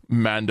overworked,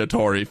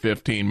 mandatory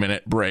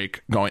 15-minute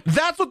break going.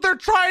 That's what they're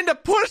trying to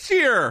push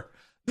here.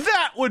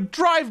 That would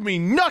drive me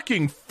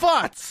knucking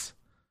futs.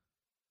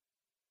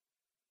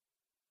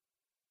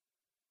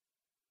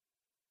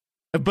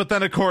 But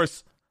then, of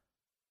course,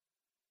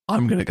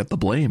 I'm going to get the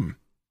blame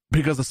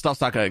because the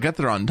stuff's not going to get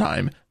there on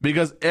time.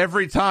 Because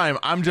every time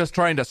I'm just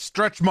trying to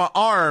stretch my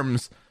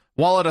arms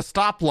while at a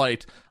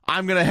stoplight,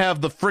 I'm going to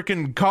have the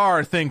freaking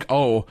car think,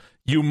 oh,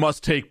 you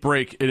must take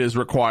break. It is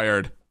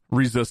required.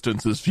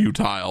 Resistance is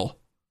futile.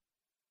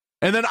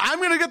 And then I'm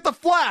going to get the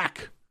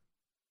flack.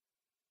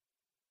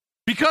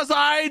 Because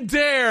I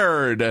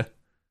dared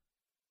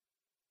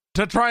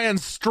to try and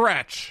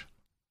stretch.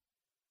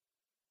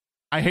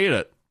 I hate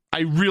it.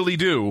 I really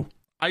do.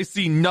 I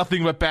see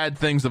nothing but bad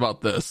things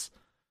about this.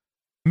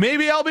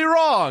 Maybe I'll be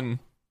wrong,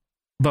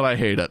 but I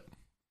hate it.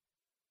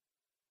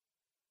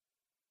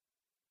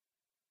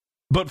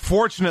 But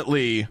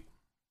fortunately,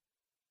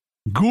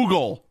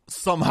 Google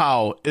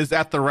somehow is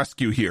at the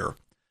rescue here.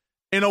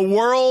 In a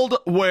world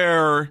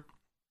where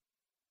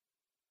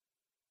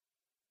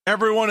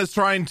everyone is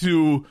trying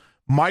to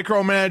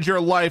micromanage your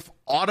life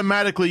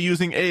automatically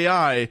using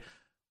AI,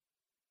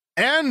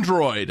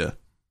 Android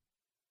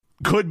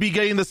could be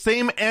getting the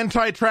same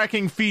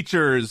anti-tracking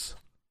features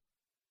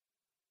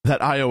that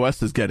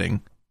iOS is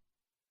getting.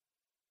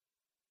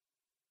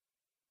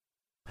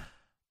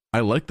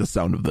 I like the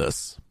sound of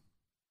this.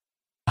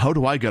 How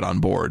do I get on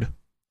board?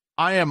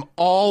 I am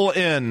all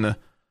in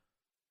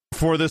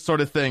for this sort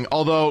of thing.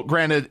 Although,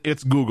 granted,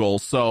 it's Google,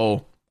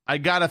 so I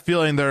got a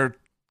feeling they're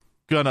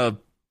gonna,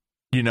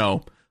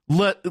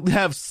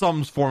 have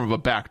some form of a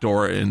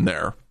backdoor in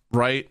there,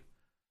 right?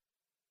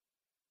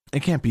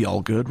 It can't be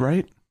all good,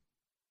 right?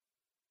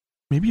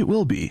 Maybe it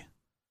will be.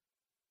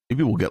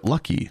 Maybe we'll get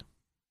lucky.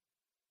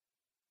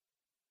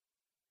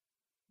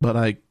 But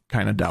I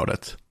kind of doubt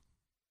it.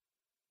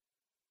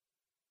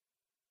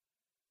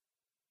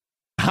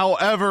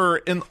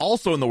 However,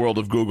 also in the world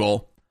of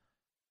Google,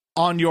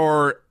 on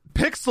your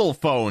Pixel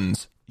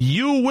phones,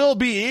 you will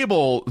be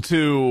able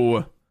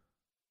to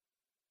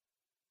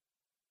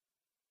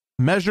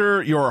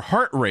measure your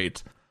heart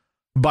rate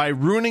by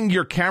ruining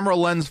your camera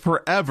lens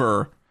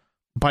forever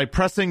by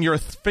pressing your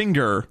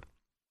finger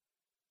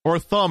or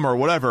thumb or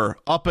whatever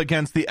up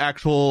against the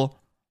actual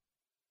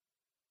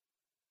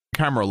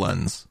camera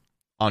lens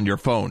on your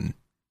phone.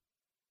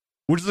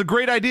 Which is a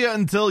great idea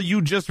until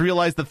you just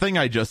realize the thing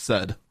I just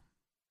said.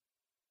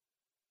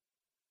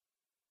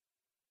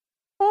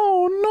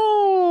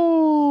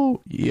 Oh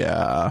no!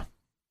 Yeah.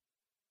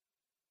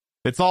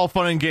 It's all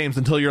fun and games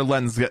until your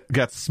lens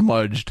gets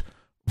smudged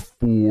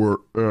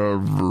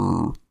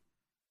forever.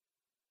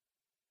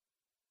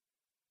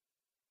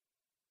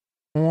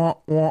 I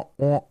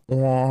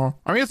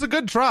mean, it's a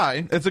good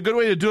try. It's a good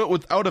way to do it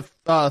without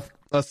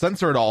a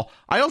sensor at all.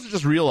 I also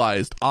just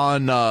realized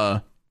on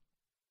my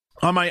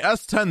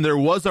S10 there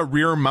was a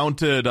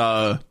rear-mounted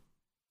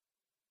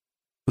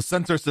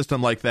sensor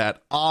system like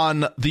that.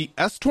 On the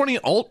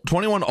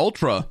S21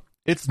 Ultra,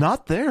 it's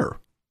not there.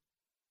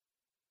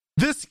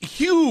 This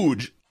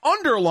huge,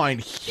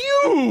 underlined,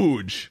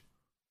 huge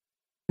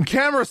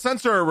camera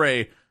sensor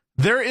array,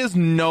 there is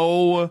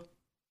no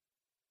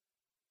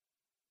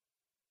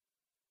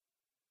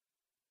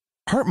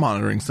heart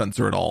monitoring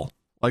sensor at all,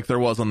 like there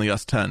was on the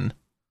S10.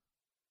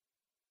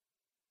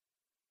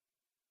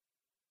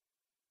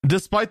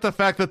 Despite the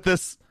fact that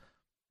this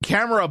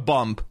camera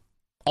bump,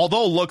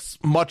 although looks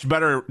much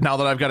better now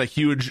that I've got a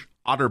huge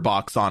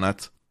OtterBox on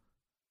it,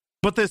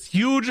 but this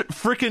huge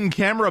freaking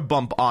camera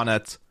bump on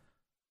it,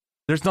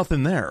 there's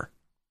nothing there.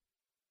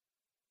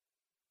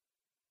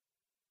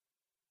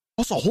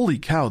 Also, holy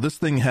cow, this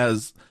thing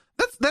has...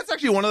 That's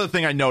actually one other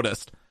thing I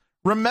noticed.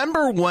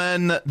 Remember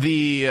when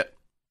the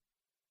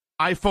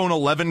iPhone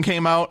 11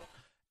 came out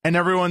and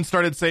everyone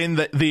started saying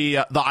that the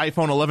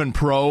iPhone 11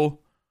 Pro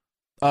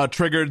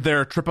triggered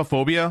their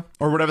trypophobia,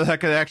 or whatever the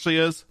heck it actually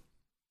is?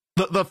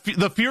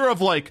 The fear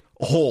of, like,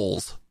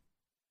 holes.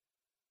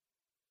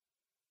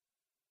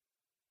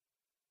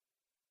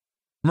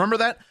 Remember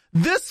that?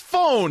 This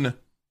phone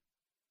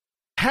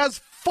has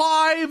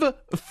 5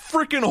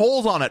 freaking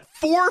holes on it.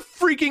 4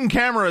 freaking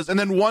cameras, and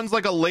then one's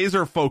like a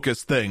laser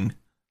focus thing.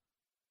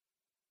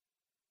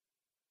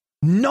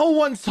 No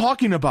one's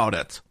talking about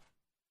it.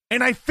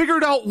 And I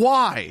figured out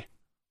why.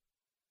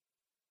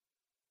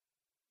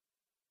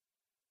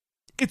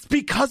 It's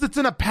because it's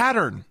in a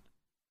pattern.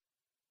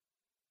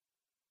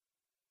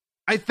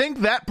 I think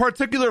that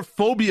particular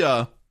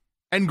phobia,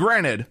 and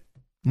granted,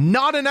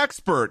 not an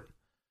expert,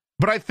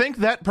 but I think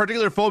that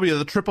particular phobia,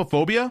 the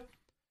trypophobia,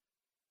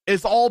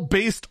 is all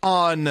based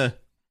on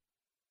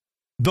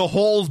the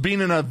holes being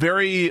in a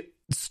very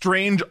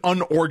strange,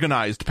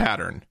 unorganized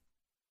pattern.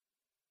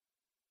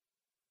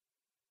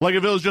 Like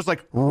if it was just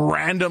like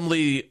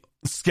randomly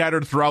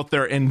scattered throughout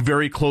there in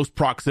very close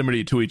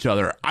proximity to each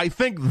other. I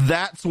think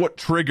that's what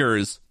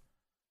triggers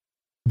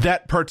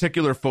that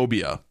particular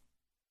phobia.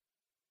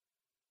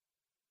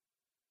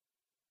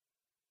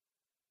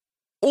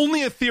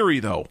 Only a theory,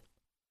 though.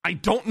 I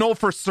don't know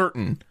for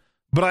certain,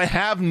 but I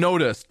have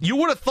noticed. You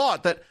would have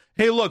thought that,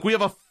 hey, look, we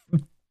have I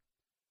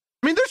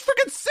mean, there's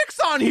freaking 6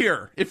 on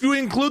here if you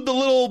include the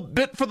little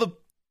bit for the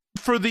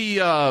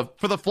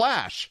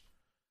flash,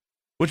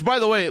 which, by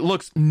the way, it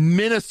looks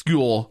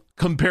minuscule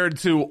compared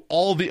to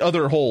all the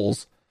other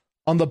holes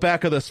on the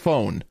back of this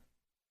phone.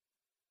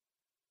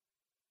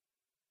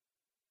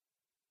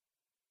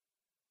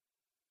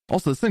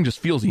 Also, this thing just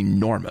feels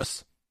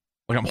enormous.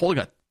 Like I'm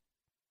holding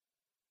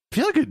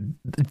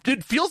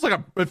it feels like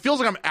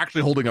I'm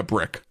actually holding a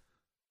brick.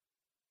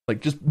 Like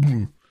just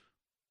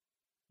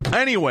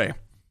anyway,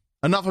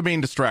 enough of being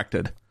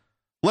distracted.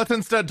 Let's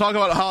instead talk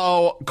about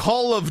how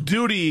Call of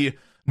Duty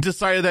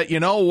decided that,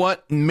 you know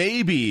what,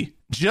 maybe,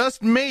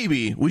 just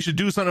maybe, we should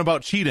do something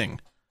about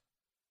cheating.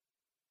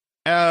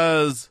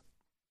 As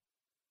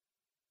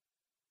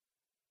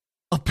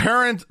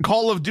apparent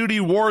Call of Duty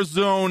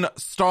Warzone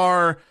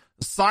star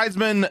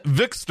Seisman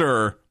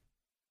Vikster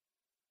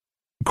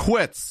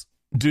quits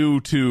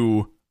due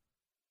to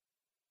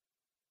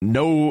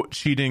no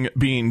cheating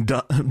being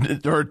done,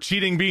 or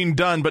cheating being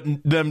done, but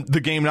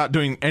the game not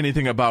doing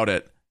anything about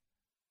it.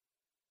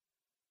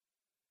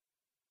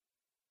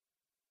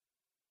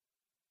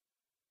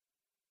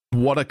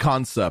 What a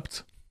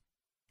concept.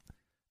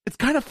 It's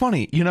kind of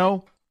funny, you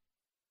know?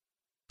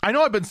 I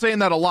know I've been saying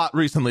that a lot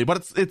recently,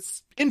 but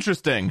it's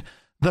interesting,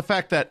 the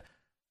fact that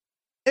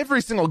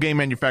every single game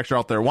manufacturer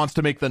out there wants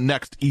to make the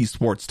next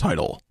esports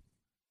title.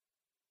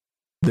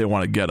 They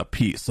want to get a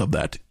piece of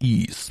that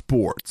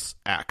esports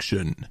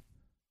action.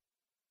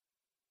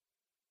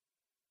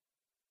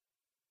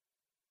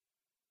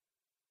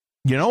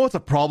 You know what's a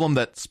problem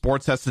that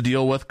sports has to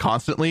deal with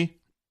constantly?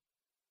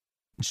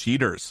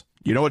 Cheaters.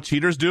 You know what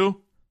cheaters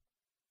do?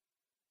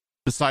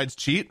 Besides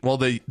cheat? Well,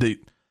 they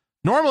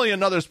normally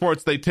in other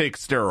sports, they take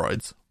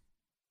steroids.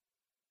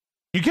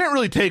 You can't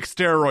really take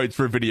steroids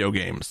for video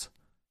games.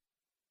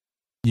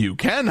 You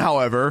can,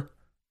 however,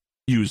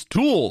 use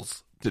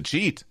tools to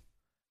cheat.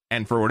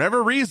 And for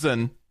whatever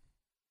reason,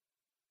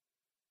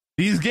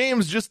 these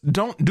games just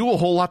don't do a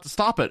whole lot to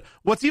stop it.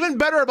 What's even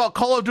better about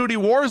Call of Duty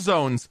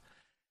Warzones,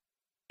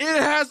 it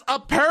has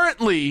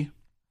apparently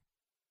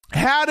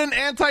had an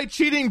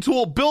anti-cheating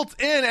tool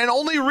built in and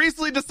only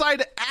recently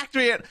decided to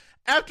activate it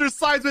after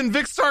Seisman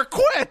Vikster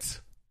quit.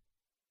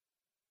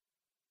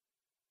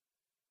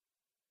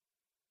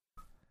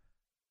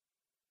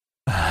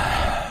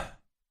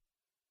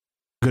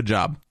 Good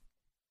job.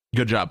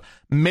 Good job.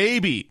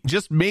 Maybe,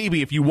 just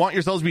maybe, if you want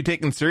yourselves to be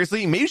taken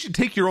seriously, maybe you should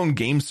take your own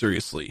game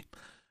seriously.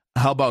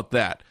 How about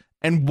that?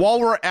 And while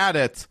we're at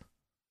it,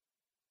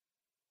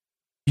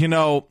 you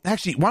know,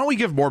 actually, why don't we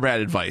give more bad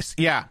advice?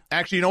 Yeah,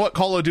 actually, you know what,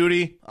 Call of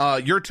Duty?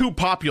 You're too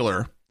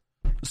popular.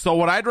 So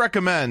what I'd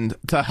recommend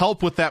to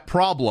help with that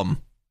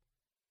problem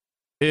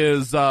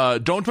is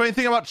don't do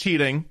anything about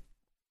cheating.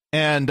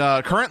 And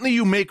currently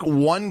you make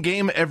one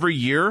game every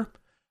year.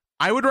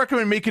 I would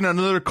recommend making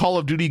another Call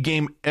of Duty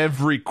game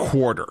every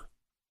quarter.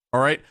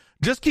 All right?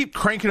 Just keep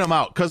cranking them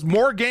out, because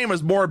more game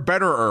is more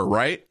betterer,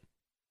 right?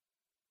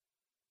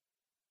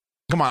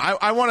 Come on,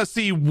 I want to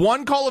see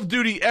one Call of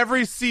Duty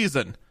every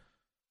season.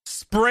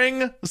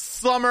 Spring,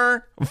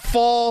 summer,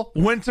 fall,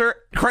 winter.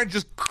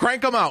 Just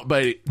crank them out,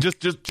 buddy.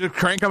 Just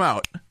crank them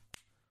out.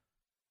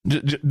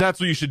 That's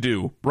what you should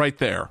do right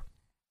there.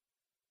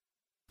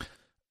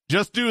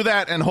 Just do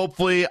that, and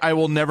hopefully I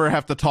will never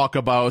have to talk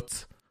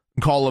about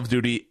Call of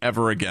Duty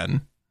ever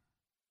again.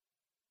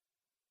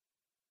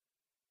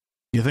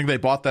 You think they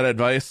bought that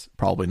advice?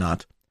 Probably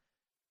not.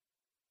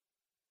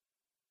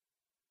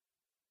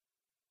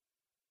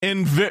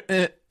 In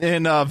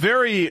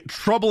very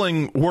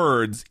troubling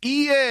words,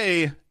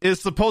 EA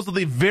is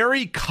supposedly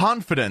very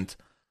confident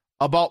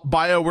about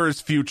BioWare's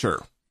future.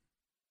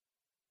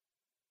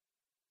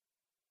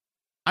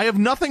 I have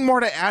nothing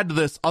more to add to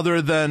this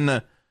other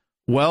than,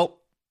 well,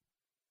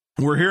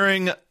 we're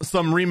hearing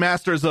some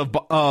remasters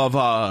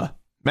of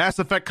Mass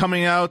Effect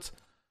coming out.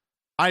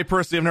 I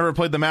personally have never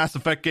played the Mass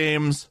Effect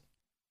games.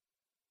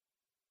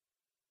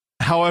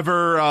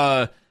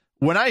 However,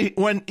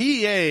 when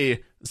EA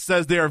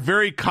says they are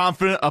very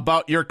confident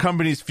about your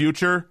company's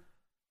future,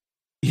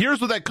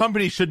 here's what that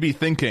company should be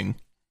thinking.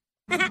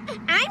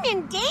 I'm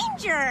in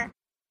danger.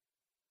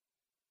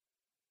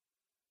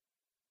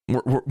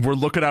 We're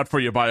looking out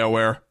for you,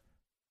 BioWare.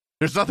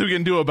 There's nothing we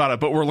can do about it,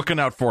 but we're looking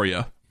out for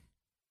you.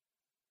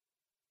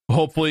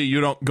 Hopefully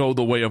you don't go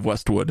the way of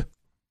Westwood.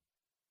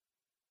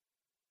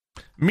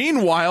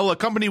 Meanwhile, a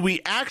company we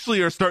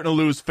actually are starting to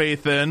lose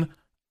faith in,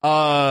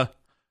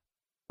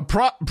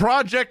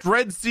 Project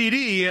Red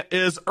CD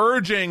is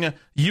urging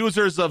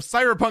users of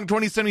Cyberpunk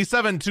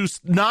 2077 to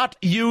not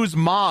use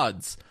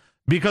mods,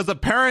 because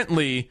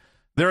apparently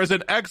there is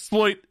an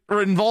exploit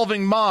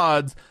involving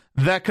mods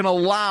that can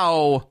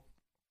allow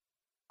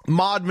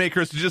mod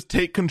makers to just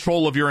take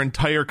control of your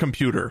entire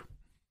computer.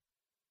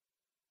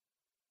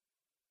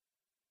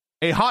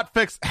 A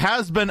hotfix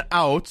has been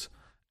out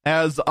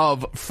as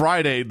of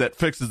Friday that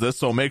fixes this,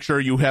 so make sure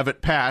you have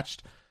it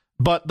patched.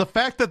 But the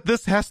fact that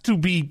this has to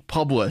be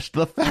published,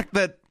 the fact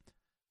that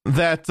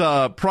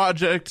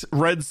Project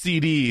Red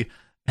CD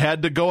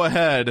had to go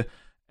ahead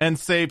and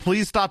say,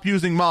 please stop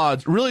using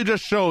mods, really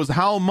just shows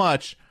how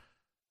much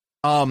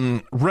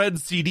Red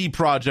CD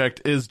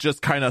Project is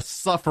just kind of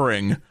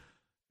suffering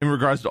in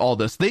regards to all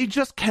this. They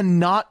just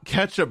cannot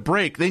catch a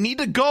break. They need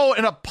to go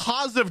in a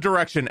positive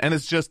direction, and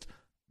it's just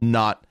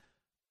not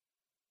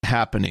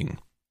happening.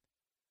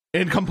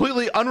 In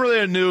completely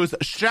unrelated news,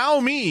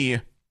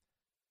 Xiaomi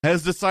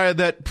has decided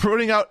that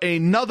putting out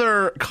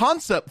another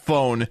concept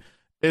phone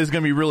is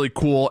going to be really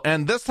cool.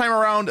 And this time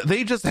around,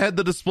 they just had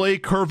the display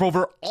curve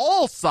over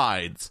all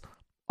sides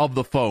of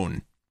the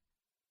phone.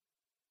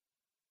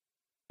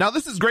 Now,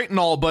 this is great and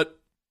all, but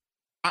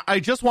I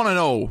just want to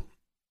know,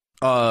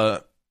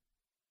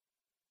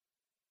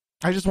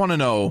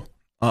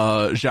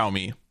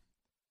 Xiaomi,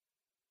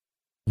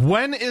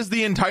 when is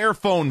the entire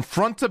phone,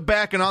 front to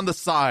back and on the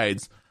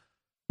sides,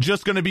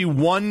 just going to be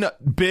one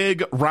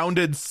big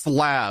rounded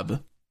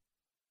slab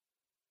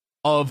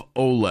of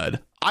OLED?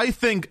 I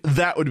think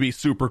that would be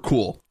super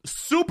cool.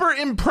 Super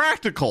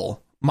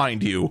impractical,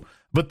 mind you,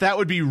 but that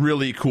would be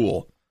really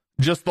cool.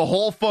 Just the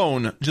whole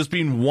phone just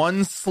being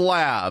one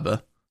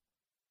slab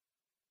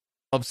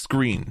of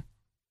screen.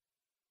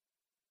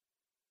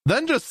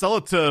 Then just sell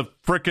it to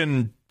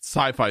frickin'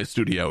 Sci-Fi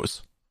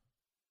Studios.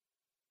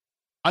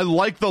 I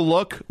like the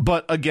look,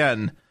 but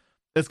again,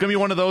 it's going to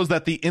be one of those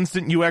that the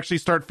instant you actually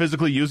start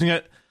physically using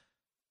it,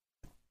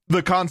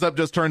 the concept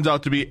just turns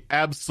out to be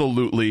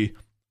absolutely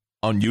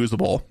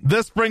unusable.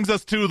 This brings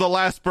us to the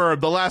last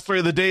burb, the last story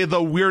of the day,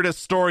 the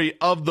weirdest story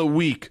of the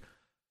week.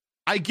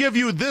 I give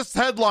you this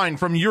headline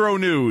from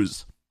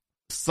Euronews.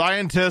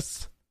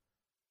 Scientists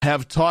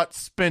have taught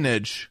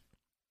spinach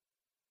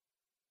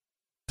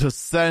to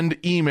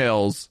send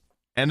emails,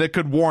 and it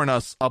could warn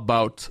us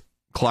about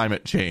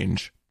climate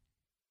change.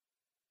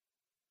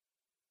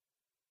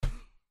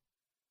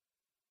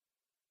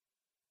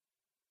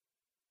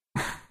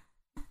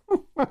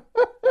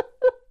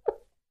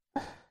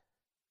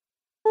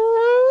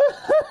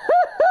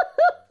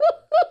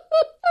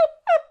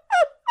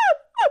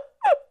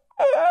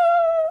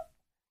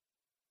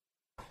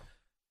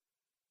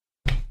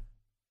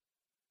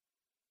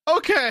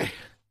 Okay.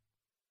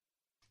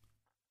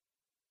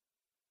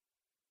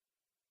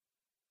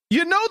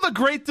 You know the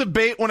great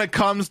debate when it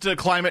comes to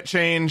climate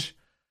change,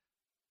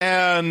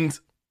 and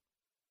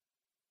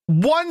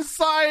one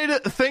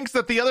side thinks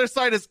that the other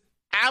side is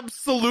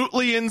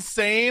absolutely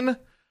insane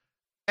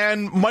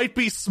and might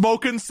be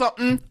smoking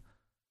something.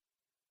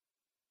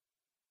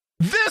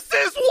 This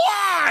is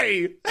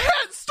why!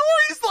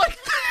 Stories like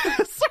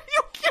this! Are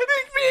you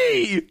kidding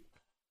me?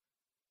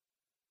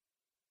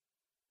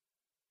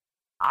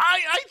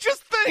 I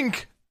just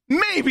think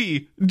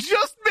maybe,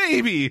 just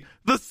maybe,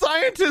 the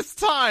scientist's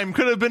time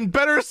could have been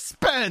better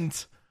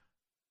spent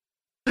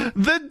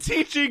than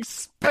teaching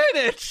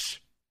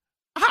spinach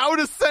how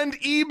to send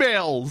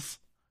emails.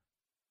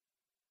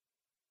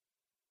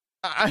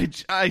 I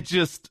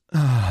just...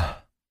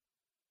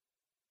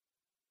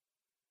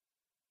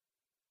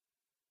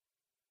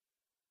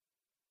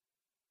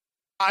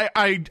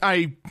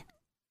 I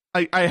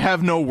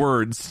have no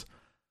words.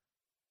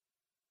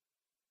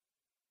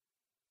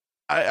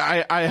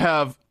 I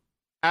have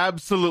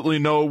absolutely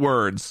no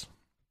words.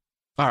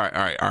 All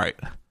right.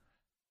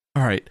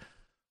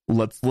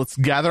 Let's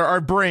gather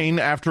our brain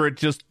after it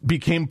just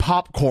became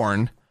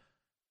popcorn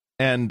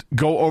and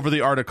go over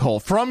the article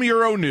from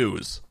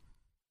Euronews.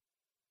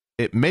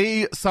 It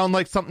may sound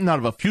like something out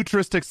of a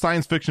futuristic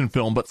science fiction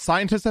film, but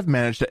scientists have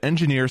managed to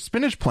engineer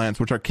spinach plants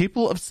which are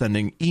capable of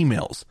sending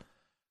emails.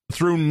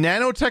 Through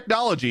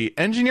nanotechnology,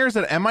 engineers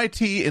at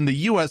MIT in the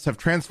US have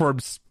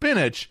transformed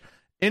spinach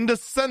into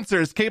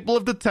sensors capable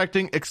of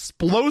detecting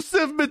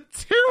explosive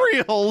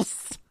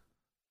materials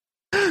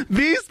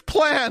These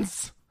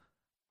plants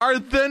are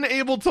then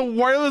able to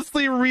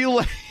wirelessly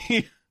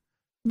relay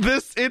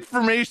this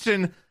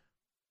information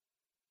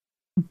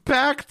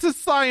back to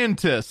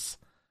scientists.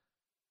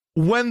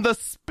 When the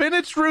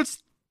spinach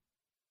roots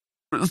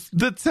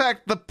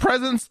detect the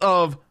presence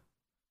of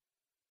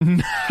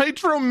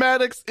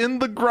nitromatics in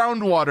the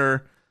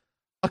groundwater,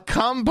 a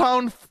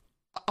compound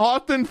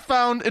often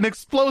found in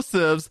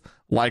explosives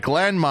like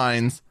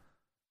landmines,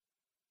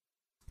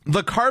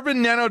 the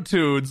carbon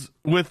nanotubes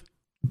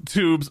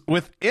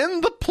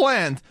within the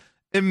plant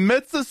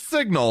emits a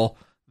signal.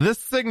 This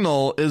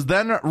signal is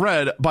then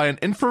read by an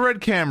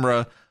infrared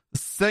camera,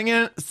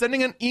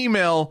 sending an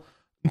email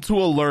to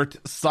alert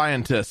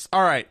scientists.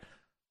 All right.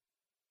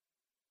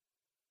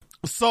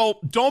 So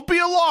don't be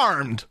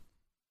alarmed.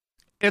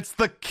 It's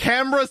the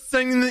camera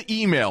sending the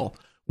email.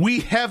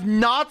 We have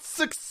not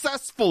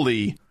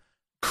successfully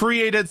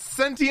created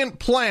sentient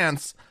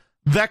plants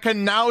that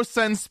can now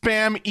send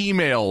spam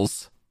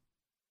emails.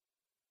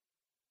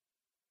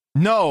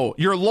 No,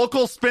 your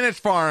local spinach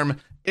farm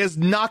is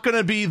not going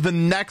to be the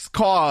next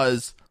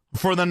cause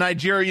for the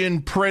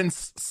Nigerian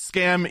prince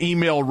scam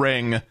email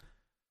ring.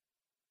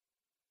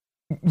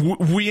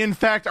 We in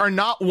fact are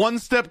not one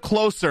step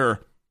closer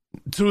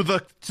to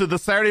the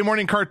Saturday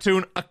morning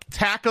cartoon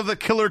Attack of the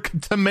Killer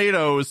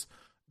Tomatoes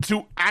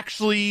to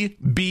actually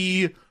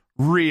be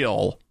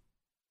real.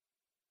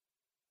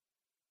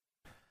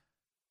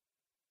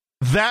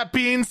 That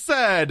being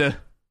said,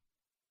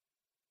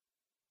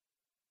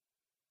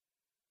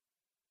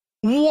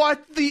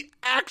 what the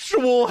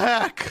actual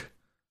heck?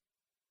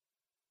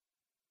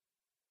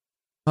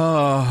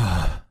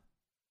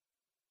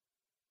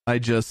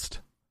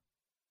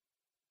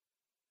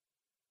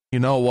 You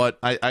know what?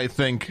 I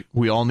think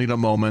we all need a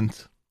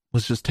moment.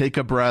 Let's just take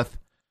a breath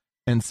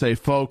and say,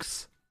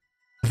 folks,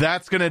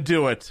 that's going to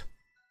do it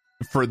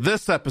for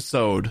this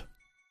episode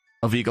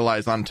of Eagle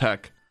Eyes on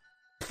Tech.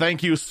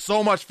 Thank you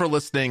so much for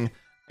listening.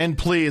 And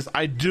please,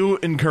 I do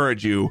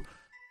encourage you,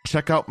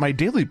 check out my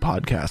daily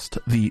podcast,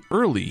 The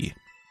Early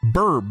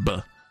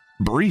Burb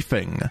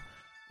Briefing,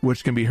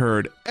 which can be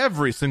heard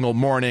every single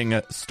morning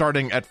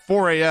starting at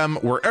 4 a.m.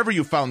 wherever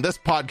you found this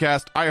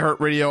podcast,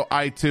 iHeartRadio,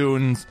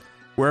 iTunes,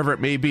 wherever it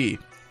may be.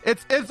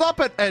 It's up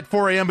at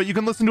 4 a.m., but you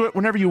can listen to it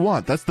whenever you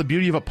want. That's the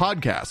beauty of a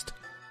podcast.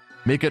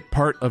 Make it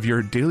part of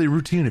your daily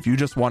routine if you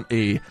just want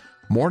a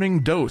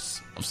morning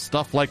dose of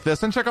stuff like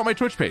this. And check out my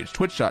Twitch page,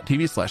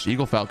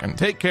 twitch.tv/EagleFalcon.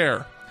 Take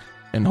care,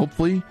 and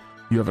hopefully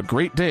you have a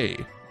great day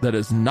that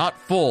is not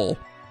full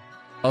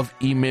of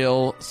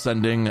email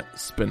sending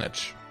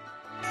spinach.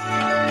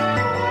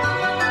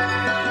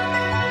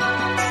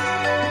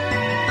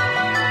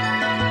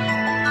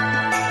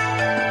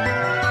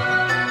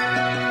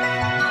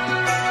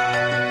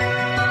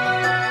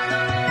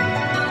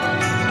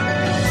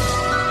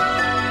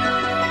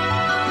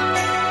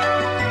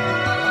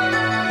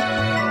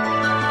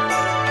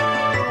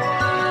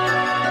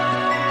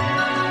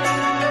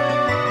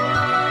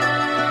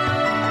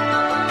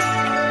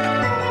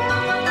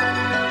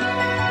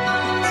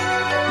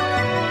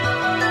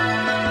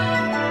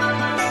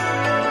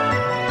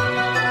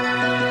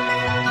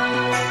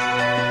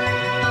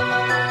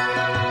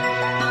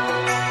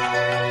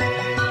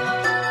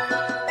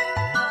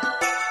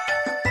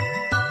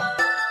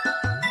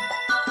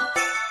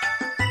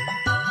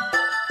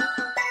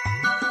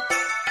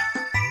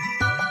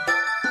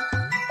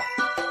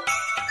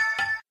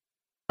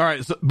 All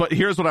right, but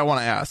here's what I want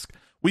to ask.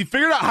 We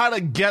figured out how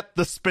to get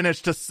the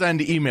spinach to send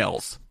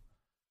emails.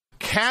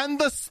 Can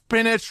the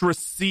spinach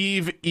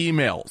receive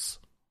emails?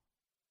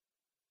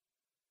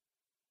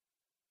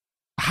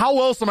 How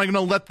else am I going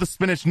to let the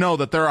spinach know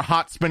that there are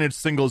hot spinach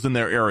singles in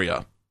their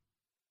area?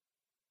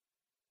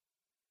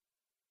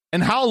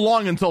 And how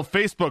long until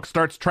Facebook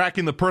starts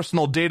tracking the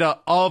personal data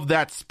of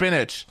that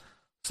spinach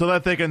so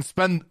that they can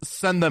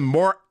send them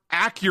more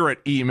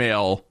accurate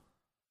email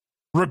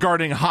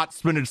regarding hot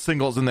spinach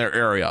singles in their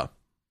area?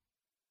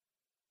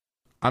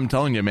 I'm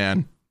telling you,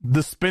 man,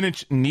 the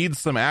spinach needs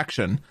some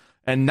action.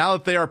 And now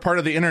that they are part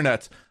of the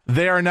internet,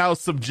 they are now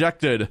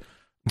subjected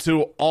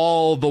to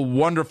all the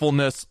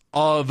wonderfulness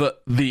of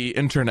the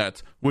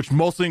internet, which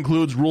mostly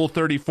includes Rule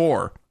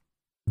 34,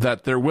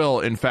 that there will,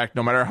 in fact,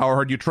 no matter how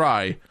hard you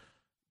try,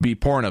 be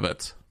porn of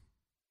it.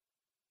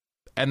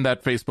 And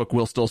that Facebook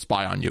will still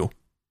spy on you,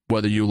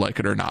 whether you like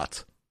it or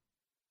not.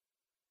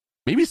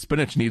 Maybe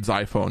spinach needs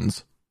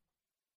iPhones.